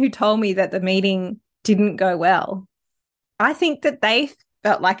person who told me that the meeting didn't go well, I think that they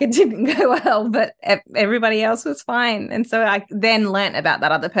felt like it didn't go well, but everybody else was fine. And so I then learnt about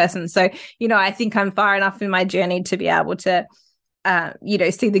that other person. So, I think I'm far enough in my journey to be able to,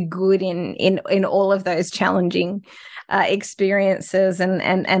 see the good in all of those challenging experiences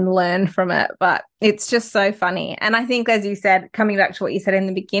and learn from it. But it's just so funny. And I think, as you said, coming back to what you said in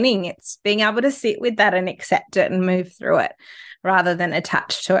the beginning, it's being able to sit with that and accept it and move through it rather than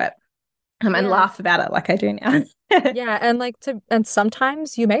attach to it. And laugh about it like I do now. Yeah, and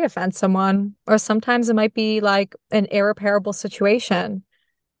sometimes you may offend someone, or sometimes it might be like an irreparable situation.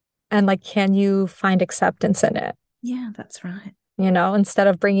 And like, can you find acceptance in it? Yeah, that's right. Instead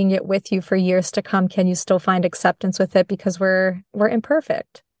of bringing it with you for years to come, can you still find acceptance with it, because we're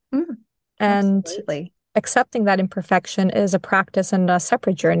imperfect. And absolutely. Accepting that imperfection is a practice and a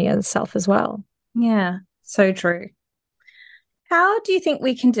separate journey in itself as well. Yeah, so true. How do you think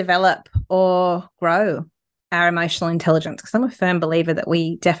we can develop or grow our emotional intelligence? Because I'm a firm believer that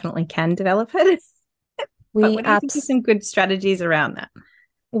we definitely can develop it. But what do you think are some good strategies around that?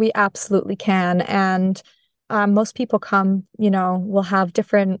 We absolutely can. And most people will have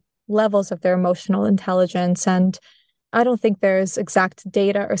different levels of their emotional intelligence. And I don't think there's exact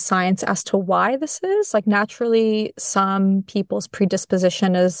data or science as to why this is. Like, naturally, some people's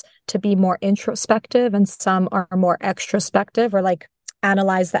predisposition is to be more introspective and some are more extrospective, or like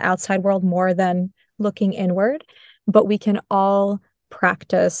analyze the outside world more than looking inward. But we can all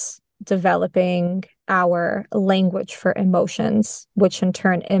practice developing our language for emotions, which in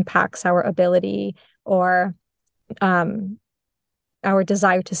turn impacts our ability or our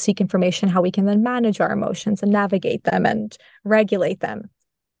desire to seek information, how we can then manage our emotions and navigate them and regulate them.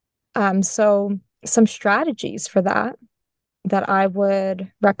 So some strategies for that I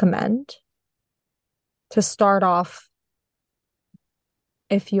would recommend to start off,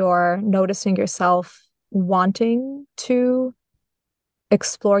 if you're noticing yourself wanting to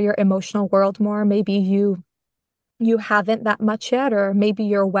explore your emotional world more, maybe you haven't that much yet, or maybe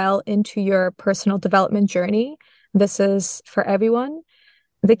you're well into your personal development journey. This is for everyone.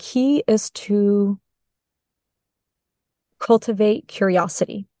 The key is to cultivate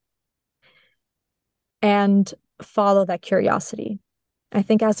curiosity and follow that curiosity. I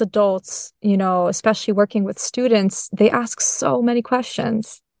think as adults, especially working with students, they ask so many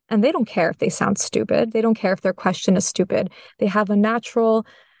questions and they don't care if they sound stupid. They don't care if their question is stupid. They have a natural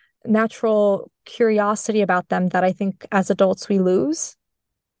curiosity about them that I think as adults we lose.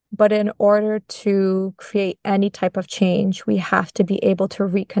 But in order to create any type of change, we have to be able to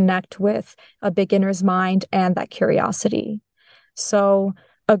reconnect with a beginner's mind and that curiosity. So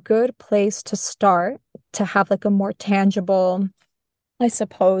a good place to start, to have like a more tangible, I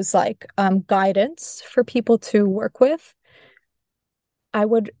suppose, like guidance for people to work with, I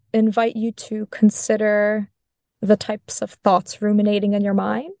would invite you to consider the types of thoughts ruminating in your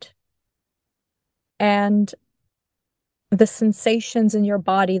mind and the sensations in your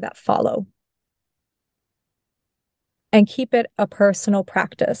body that follow. And keep it a personal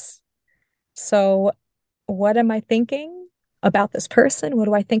practice. So, what am I thinking about this person? What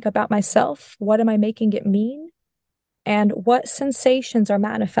do I think about myself? What am I making it mean? And what sensations are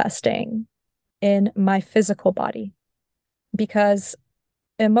manifesting in my physical body? Because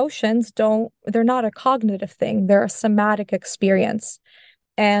emotions they're not a cognitive thing, they're a somatic experience.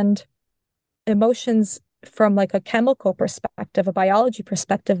 And emotions, from like a chemical perspective, a biology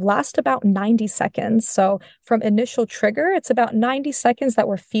perspective, last about 90 seconds. So from initial trigger, it's about 90 seconds that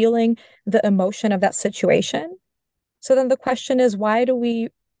we're feeling the emotion of that situation. So then the question is, why do we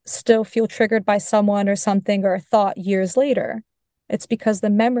still feel triggered by someone or something or a thought years later? It's because the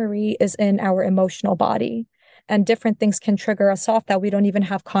memory is in our emotional body, and different things can trigger us off that we don't even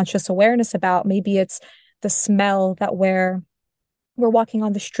have conscious awareness about. Maybe it's the smell that we're walking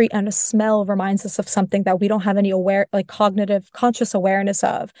on the street and a smell reminds us of something that we don't have any cognitive conscious awareness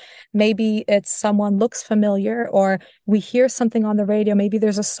of. Maybe it's someone looks familiar, or we hear something on the radio. Maybe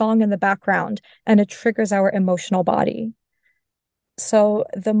there's a song in the background and it triggers our emotional body. So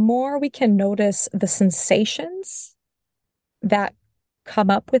the more we can notice the sensations that come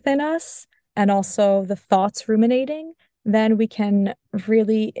up within us and also the thoughts ruminating, then we can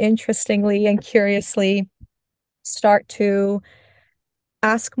really interestingly and curiously start to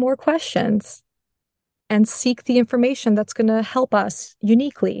ask more questions and seek the information that's going to help us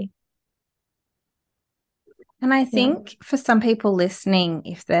uniquely. And I think for some people listening,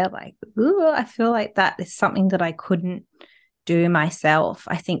 if they're like, ooh, I feel like that is something that I couldn't do myself,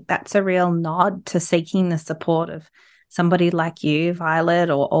 I think that's a real nod to seeking the support of somebody like you, Violet,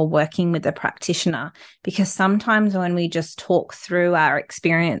 or working with a practitioner. Because sometimes when we just talk through our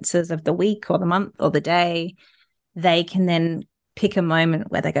experiences of the week or the month or the day, they can then pick a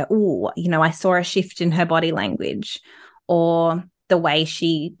moment where they go, oh, I saw a shift in her body language, or the way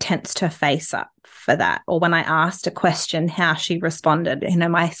she tensed her face up for that. Or when I asked a question, how she responded.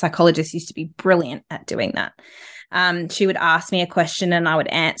 My psychologist used to be brilliant at doing that. She would ask me a question and I would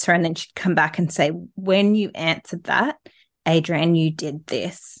answer, and then she'd come back and say, when you answered that, Adrienne, you did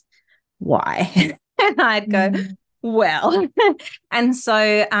this. Why? And I'd go, well. And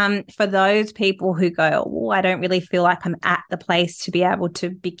so for those people who go, oh, I don't really feel like I'm at the place to be able to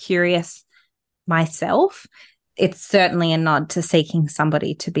be curious myself, it's certainly a nod to seeking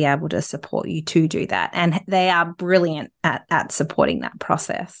somebody to be able to support you to do that. And they are brilliant at supporting that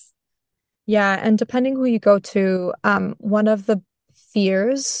process. Yeah, and depending who you go to, one of the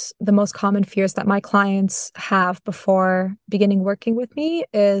most common fears that my clients have before beginning working with me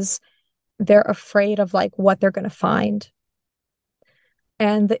is they're afraid of what they're going to find.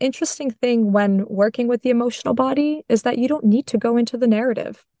 And the interesting thing when working with the emotional body is that you don't need to go into the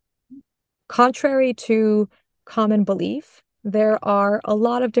narrative. Contrary to common belief, there are a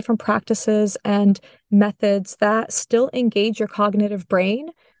lot of different practices and methods that still engage your cognitive brain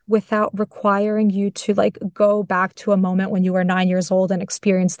without requiring you to go back to a moment when you were 9 years old and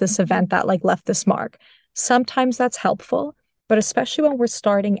experience this event that left this mark. Sometimes that's helpful, but especially when we're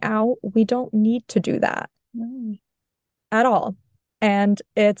starting out, we don't need to do that at all. And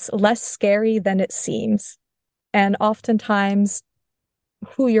it's less scary than it seems. And oftentimes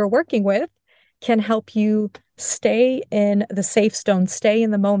who you're working with can help you stay in the safe zone, stay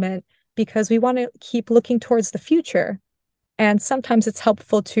in the moment, because we want to keep looking towards the future. And sometimes it's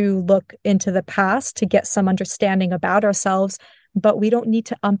helpful to look into the past to get some understanding about ourselves, but we don't need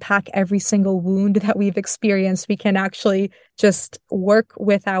to unpack every single wound that we've experienced. We can actually just work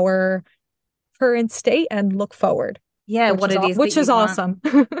with our current state and look forward. Yeah, which is awesome.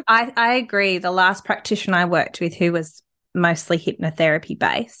 I agree. The last practitioner I worked with, who was mostly hypnotherapy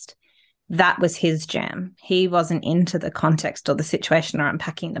based, that was his jam. He wasn't into the context or the situation or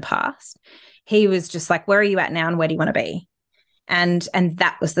unpacking the past. He was just like, where are you at now and where do you want to be? And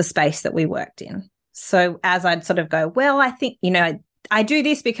that was the space that we worked in. So as I'd sort of go, well, I think, I do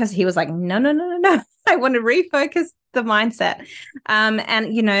this, because he was like, no. I want to refocus the mindset. And,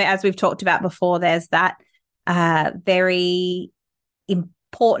 as we've talked about before, there's that very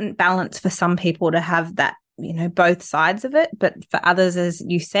important balance for some people to have that, both sides of it. But for others, as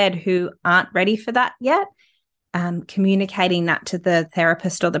you said, who aren't ready for that yet, communicating that to the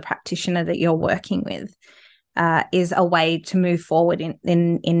therapist or the practitioner that you're working with is a way to move forward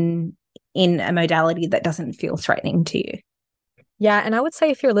in a modality that doesn't feel threatening to you. Yeah, and I would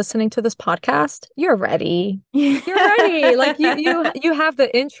say if you're listening to this podcast, you're ready. You're ready. You have the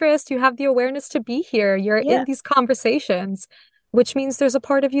interest, you have the awareness to be here. You're in these conversations, which means there's a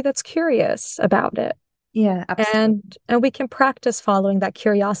part of you that's curious about it. Yeah, absolutely. And we can practice following that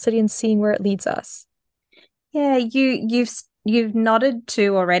curiosity and seeing where it leads us. Yeah, you've nodded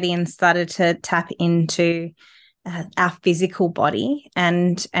to already and started to tap into our physical body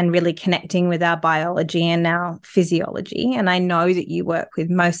and really connecting with our biology and our physiology. And I know that you work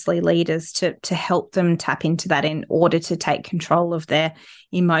with mostly leaders to help them tap into that in order to take control of their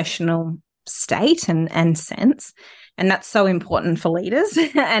emotional state and sense. And that's so important for leaders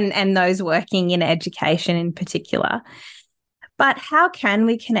and those working in education in particular. But how can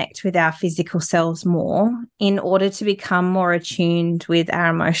we connect with our physical selves more in order to become more attuned with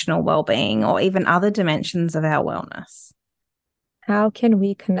our emotional well-being or even other dimensions of our wellness? How can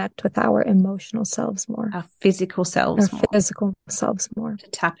we connect with our emotional selves more? Our physical selves more. Physical selves more. To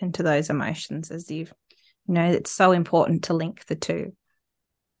tap into those emotions, as it's so important to link the two.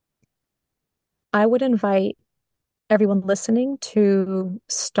 I would invite everyone listening to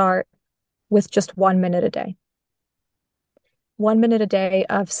start with just 1 minute a day. 1 minute a day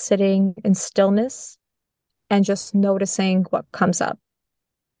of sitting in stillness and just noticing what comes up.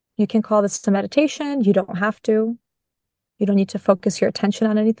 You can call this a meditation. You don't have to. You don't need to focus your attention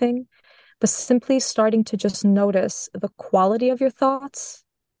on anything, but simply starting to just notice the quality of your thoughts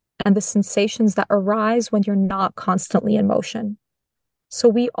and the sensations that arise when you're not constantly in motion. So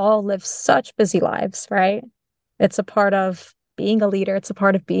we all live such busy lives, right? It's a part of being a leader. It's a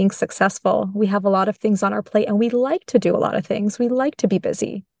part of being successful. We have a lot of things on our plate and we like to do a lot of things. We like to be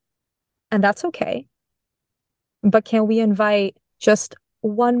busy, and that's okay. But can we invite just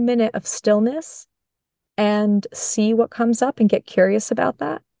 1 minute of stillness and see what comes up and get curious about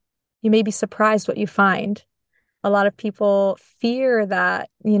that? You may be surprised what you find. A lot of people fear that,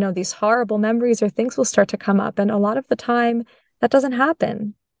 these horrible memories or things will start to come up. And a lot of the time that doesn't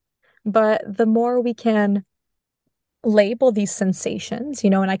happen. But the more we can label these sensations,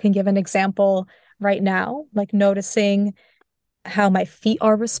 and I can give an example right now, like noticing how my feet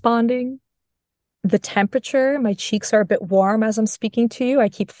are responding, the temperature, my cheeks are a bit warm as I'm speaking to you. I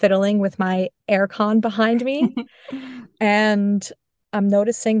keep fiddling with my air con behind me. And I'm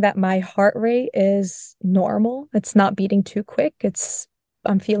noticing that my heart rate is normal. It's not beating too quick.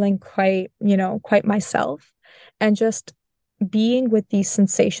 I'm feeling quite myself. And just being with these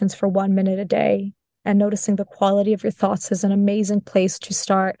sensations for 1 minute a day and noticing the quality of your thoughts is an amazing place to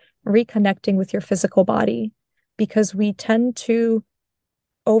start reconnecting with your physical body, because we tend to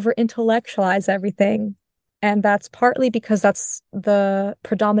over intellectualize everything. And that's partly because that's the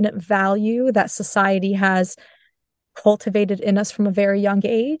predominant value that society has cultivated in us from a very young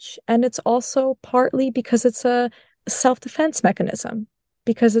age. And it's also partly because it's a self-defense mechanism,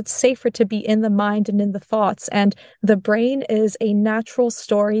 because it's safer to be in the mind and in the thoughts. And the brain is a natural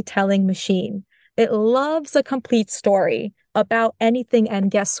storytelling machine. It loves a complete story about anything. And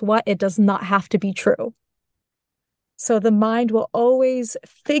guess what? It does not have to be true. So the mind will always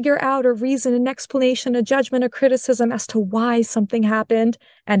figure out a reason, an explanation, a judgment, a criticism as to why something happened.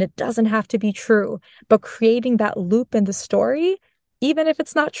 And it doesn't have to be true. But creating that loop in the story, even if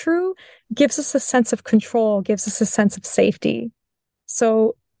it's not true, gives us a sense of control, gives us a sense of safety.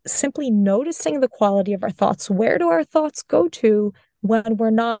 So simply noticing the quality of our thoughts. Where do our thoughts go to when we're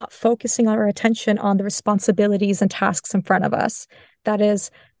not focusing our attention on the responsibilities and tasks in front of us? That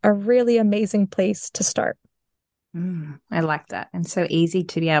is a really amazing place to start. I like that. And so easy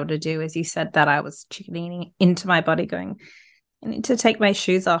to be able to do. As you said that, I was leaning into my body going, I need to take my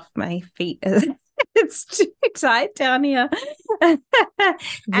shoes off. My feet, it's too tight down here.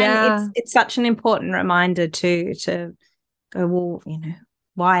 And it's such an important reminder too, to go, well,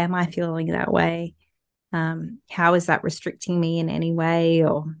 why am I feeling that way? How is that restricting me in any way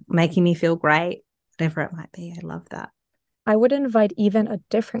or making me feel great? Whatever it might be. I love that. I would invite even a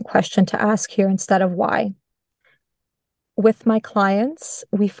different question to ask here instead of why. With my clients,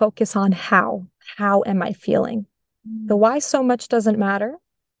 we focus on how. How am I feeling? The why so much doesn't matter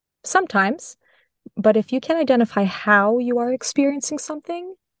sometimes, but if you can identify how you are experiencing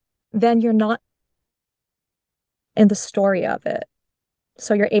something, then you're not in the story of it.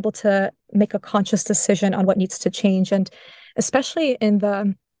 So you're able to make a conscious decision on what needs to change. And especially in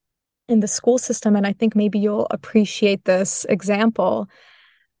the school system, and I think maybe you'll appreciate this example.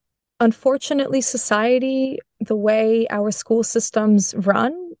 Unfortunately, society, the way our school systems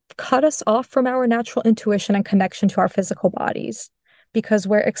run, cut us off from our natural intuition and connection to our physical bodies, because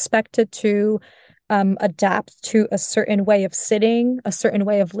we're expected to adapt to a certain way of sitting, a certain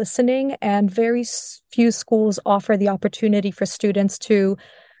way of listening, and very few schools offer the opportunity for students to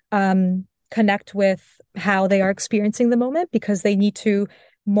connect with how they are experiencing the moment, because they need to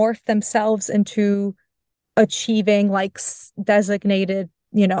morph themselves into achieving like designated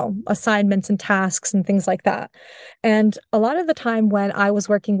assignments and tasks and things like that. And a lot of the time when I was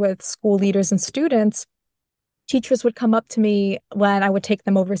working with school leaders and students, teachers would come up to me when I would take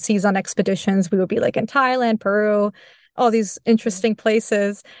them overseas on expeditions. We would be like in Thailand, Peru, all these interesting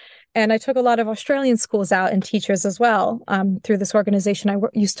places. And I took a lot of Australian schools out and teachers as well through this organization I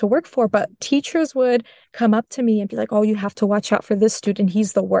used to work for. But teachers would come up to me and be like, oh, you have to watch out for this student.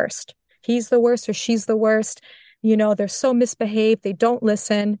 He's the worst. He's the worst or she's the worst. They're so misbehaved. They don't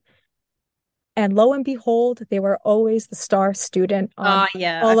listen. And lo and behold, they were always the star student on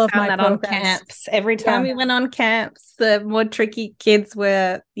all of my programs. On camps. Every time we went on camps, the more tricky kids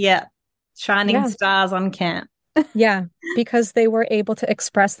were, shining stars on camp. Yeah, because they were able to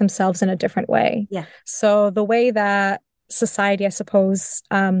express themselves in a different way. Yeah. So the way that society, I suppose,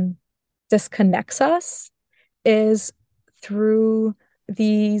 disconnects us is through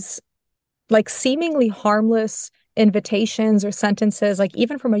these like seemingly harmless invitations or sentences, like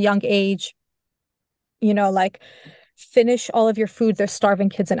even from a young age, like finish all of your food. There's starving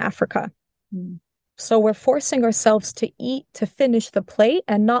kids in Africa. Mm. So we're forcing ourselves to eat, to finish the plate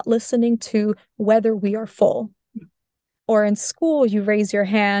and not listening to whether we are full. Or in school, you raise your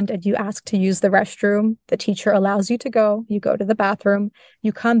hand and you ask to use the restroom. The teacher allows you to go. You go to the bathroom.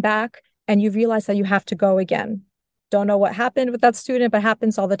 You come back and you realize that you have to go again. Don't know what happened with that student, but it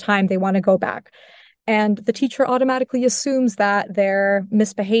happens all the time. They want to go back. And the teacher automatically assumes that they're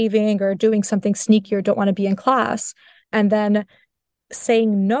misbehaving or doing something sneaky or don't want to be in class. And then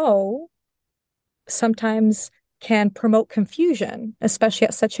saying no sometimes can promote confusion, especially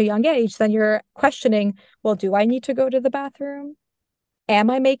at such a young age. Then you're questioning, well, do I need to go to the bathroom? Am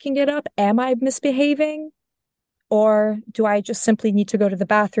I making it up? Am I misbehaving? Or do I just simply need to go to the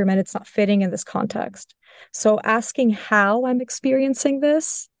bathroom and it's not fitting in this context? So asking how I'm experiencing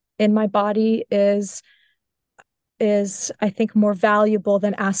this in my body is I think more valuable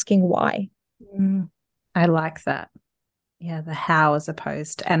than asking why. I like that. Yeah, the how as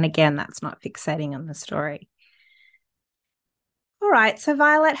opposed, and again, that's not fixating on the story. All right. So,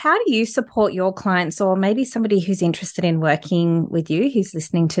 Violet, how do you support your clients, or maybe somebody who's interested in working with you who's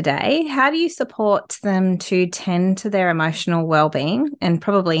listening today? How do you support them to tend to their emotional well-being, and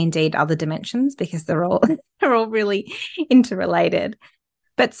probably indeed other dimensions, because they're all really interrelated,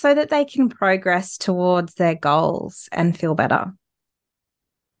 but so that they can progress towards their goals and feel better?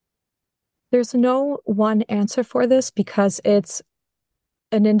 There's no one answer for this because it's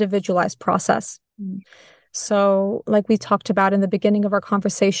an individualized process. So, like we talked about in the beginning of our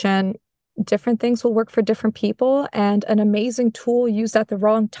conversation, different things will work for different people, and an amazing tool used at the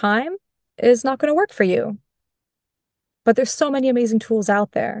wrong time is not going to work for you. But there's so many amazing tools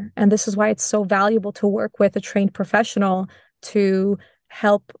out there, and this is why it's so valuable to work with a trained professional to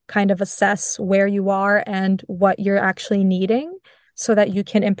help kind of assess where you are and what you're actually needing so that you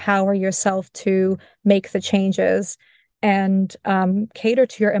can empower yourself to make the changes and cater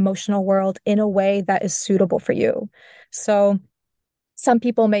to your emotional world in a way that is suitable for you. So some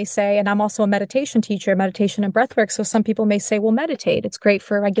people may say, and I'm also a meditation teacher, meditation and breathwork. So some people may say, well, meditate. It's great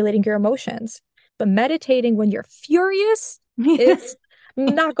for regulating your emotions. But meditating when you're furious is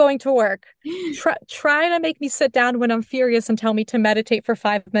not going to work. Try to make me sit down when I'm furious and tell me to meditate for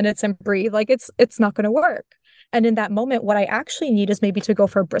 5 minutes and breathe. Like it's not going to work. And in that moment, what I actually need is maybe to go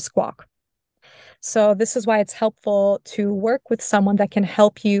for a brisk walk. So this is why it's helpful to work with someone that can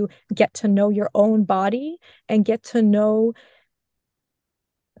help you get to know your own body and get to know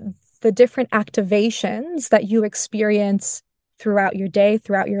the different activations that you experience throughout your day,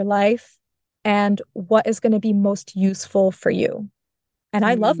 throughout your life, and what is going to be most useful for you. And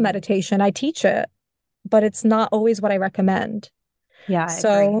I love meditation. I teach it, but it's not always what I recommend. Yeah, I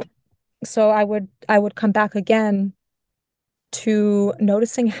agree. So I would come back again to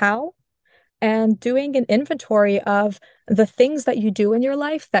noticing how and doing an inventory of the things that you do in your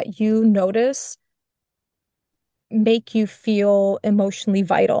life that you notice make you feel emotionally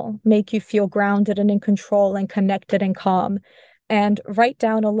vital, make you feel grounded and in control and connected and calm. And write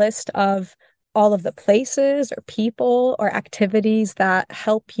down a list of all of the places or people or activities that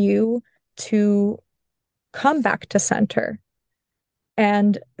help you to come back to center.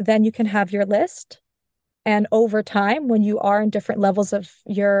 And then you can have your list. And over time, when you are in different levels of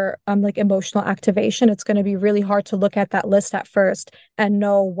your like emotional activation, it's going to be really hard to look at that list at first and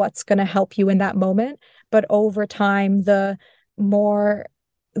know what's going to help you in that moment. But over time, the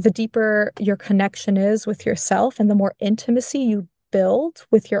deeper your connection is with yourself and the more intimacy you build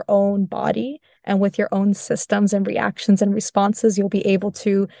with your own body and with your own systems and reactions and responses, you'll be able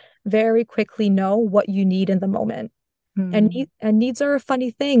to very quickly know what you need in the moment. And needs are a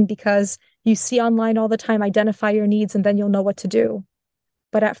funny thing because you see online all the time, identify your needs, and then you'll know what to do.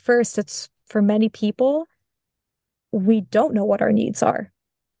 But at first, it's for many people, we don't know what our needs are.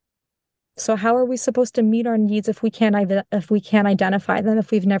 So how are we supposed to meet our needs if we can't identify them,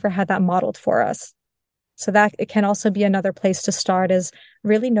 if we've never had that modeled for us? So that it can also be another place to start, is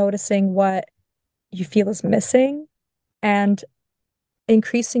really noticing what you feel is missing and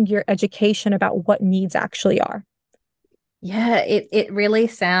increasing your education about what needs actually are. Yeah, it really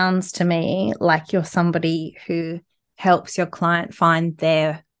sounds to me like you're somebody who helps your client find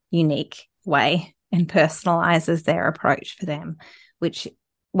their unique way and personalizes their approach for them, which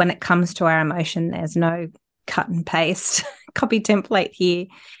when it comes to our emotion, there's no cut and paste copy template here.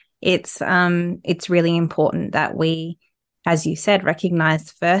 It's really important that we, as you said, recognize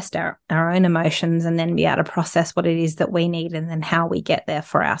first our own emotions and then be able to process what it is that we need and then how we get there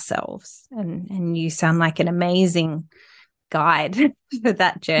for ourselves. And you sound like an amazing guide for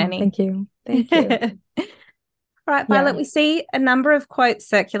that journey. Oh, thank you. Thank you. All right, Violet, we see a number of quotes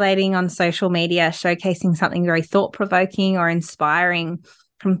circulating on social media showcasing something very thought-provoking or inspiring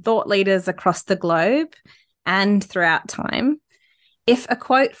from thought leaders across the globe and throughout time. If a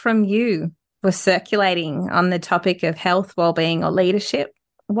quote from you was circulating on the topic of health, well-being, or leadership,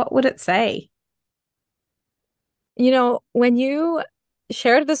 what would it say? You know, when you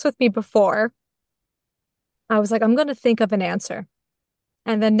shared this with me before, I was like, I'm going to think of an answer.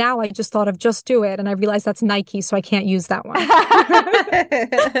 And then now I just thought of just do it. And I realized that's Nike, so I can't use that one.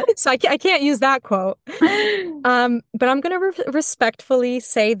 So I can't use that quote. But I'm going to respectfully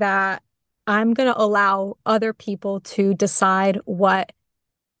say that I'm going to allow other people to decide what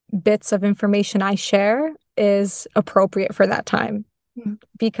bits of information I share is appropriate for that time.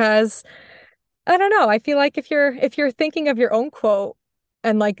 Because I don't know, I feel like if you're thinking of your own quote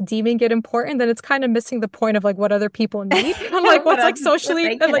and like deeming it important, then it's kind of missing the point of like what other people need and like what's like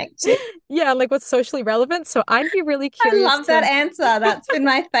socially what's socially relevant. So I'd be really curious. I love that answer. That's been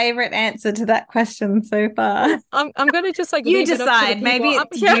my favorite answer to that question so far. I'm gonna just like you decide. Maybe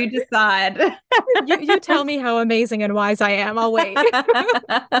it's you decide. you tell me how amazing and wise I am. I'll wait.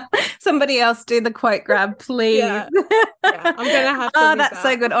 Somebody else do the quote grab, please. Yeah, I'm gonna have to. Oh, that's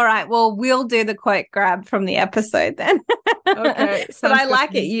so good. All right. Well, we'll do the quote grab from the episode then. Okay. But I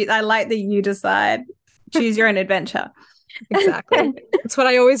like it. I like that you decide. Choose your own adventure. Exactly. That's what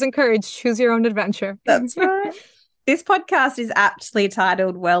I always encourage. Choose your own adventure. That's right. This podcast is aptly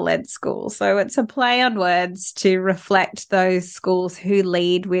titled Well-Led School. So it's a play on words to reflect those schools who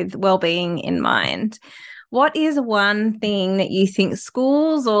lead with well-being in mind. What is one thing that you think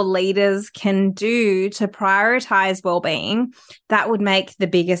schools or leaders can do to prioritize well-being that would make the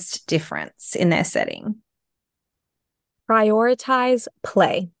biggest difference in their setting? Prioritize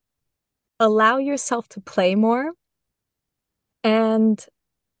play. Allow yourself to play more and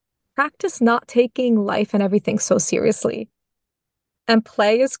practice not taking life and everything so seriously. And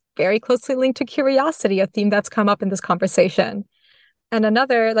play is very closely linked to curiosity, a theme that's come up in this conversation. And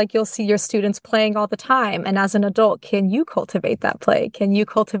another, like you'll see your students playing all the time. And as an adult, can you cultivate that play? Can you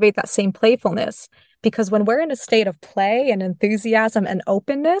cultivate that same playfulness? Because when we're in a state of play and enthusiasm and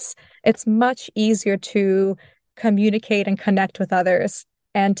openness, it's much easier to communicate and connect with others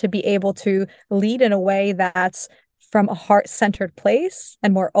and to be able to lead in a way that's from a heart-centered place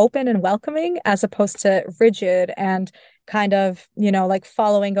and more open and welcoming, as opposed to rigid and kind of, you know, like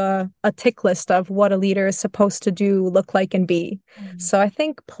following a tick list of what a leader is supposed to do, look like, and be. So I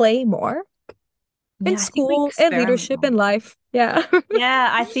think play more in school, in leadership, in life. Yeah. Yeah,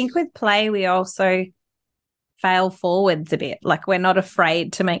 I think with play, we also fail forwards a bit. Like we're not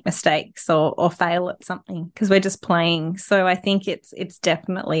afraid to make mistakes or fail at something because we're just playing. So I think it's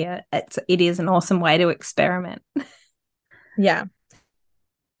definitely it is an awesome way to experiment. Yeah.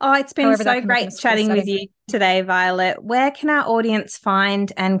 Oh, it's been so great chatting with you today, Violet. Where can our audience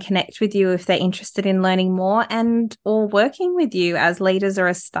find and connect with you if they're interested in learning more and or working with you as leaders or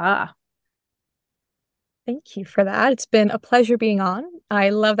a star? Thank you for that. It's been a pleasure being on. I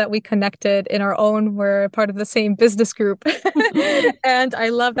love that we connected in our own. We're part of the same business group. And I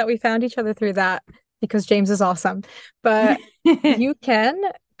love that we found each other through that because James is awesome. But you can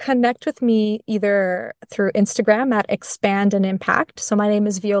connect with me either through Instagram at Expand and Impact. So my name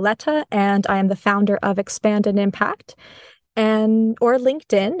is Violetta and I am the founder of Expand and Impact. Or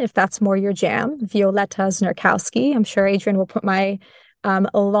LinkedIn, if that's more your jam, Violetta Znorkowski. I'm sure Adrian will put my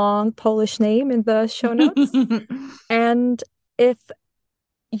a long Polish name in the show notes. And if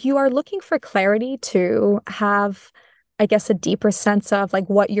you are looking for clarity to have, I guess, a deeper sense of like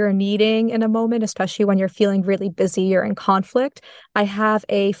what you're needing in a moment, especially when you're feeling really busy or in conflict, I have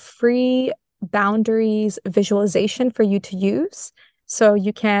a free boundaries visualization for you to use. So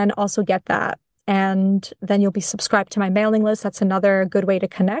you can also get that. And then you'll be subscribed to my mailing list. That's another good way to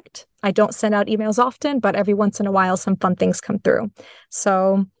connect. I don't send out emails often, but every once in a while, some fun things come through.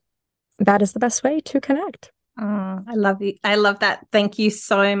 So that is the best way to connect. Oh, I love you. I love that. Thank you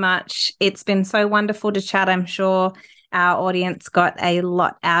so much. It's been so wonderful to chat. I'm sure our audience got a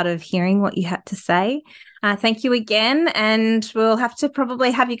lot out of hearing what you had to say. Thank you again. And we'll have to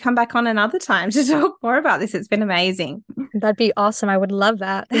probably have you come back on another time to talk more about this. It's been amazing. That'd be awesome. I would love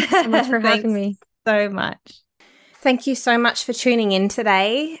that. Thank you so much for having me. So much. Thank you so much for tuning in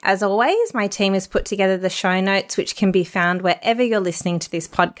today. As always, my team has put together the show notes, which can be found wherever you're listening to this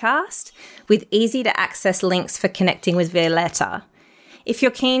podcast, with easy to access links for connecting with Violetta. If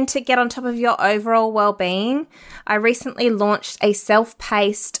you're keen to get on top of your overall well-being, I recently launched a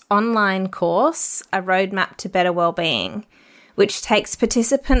self-paced online course, A Roadmap to Better Wellbeing, which takes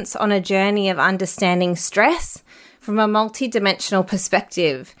participants on a journey of understanding stress, from a multidimensional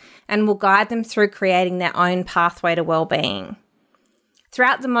perspective and will guide them through creating their own pathway to well-being.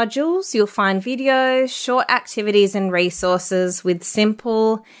 Throughout the modules, you'll find videos, short activities and resources with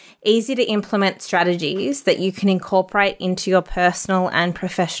simple, easy to implement strategies that you can incorporate into your personal and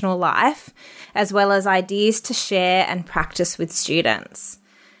professional life, as well as ideas to share and practice with students.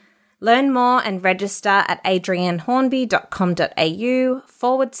 Learn more and register at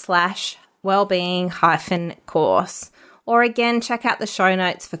adriennehornby.com.au/wellbeing-course. Or again, check out the show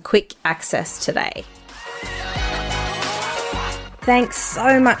notes for quick access today. Thanks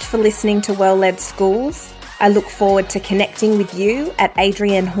so much for listening to Well-Led Schools. I look forward to connecting with you at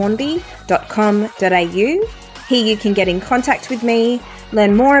adriennehornby.com.au. Here you can get in contact with me,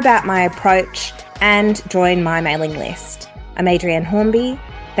 learn more about my approach, and join my mailing list. I'm Adrienne Hornby.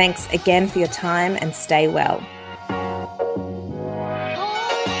 Thanks again for your time and stay well.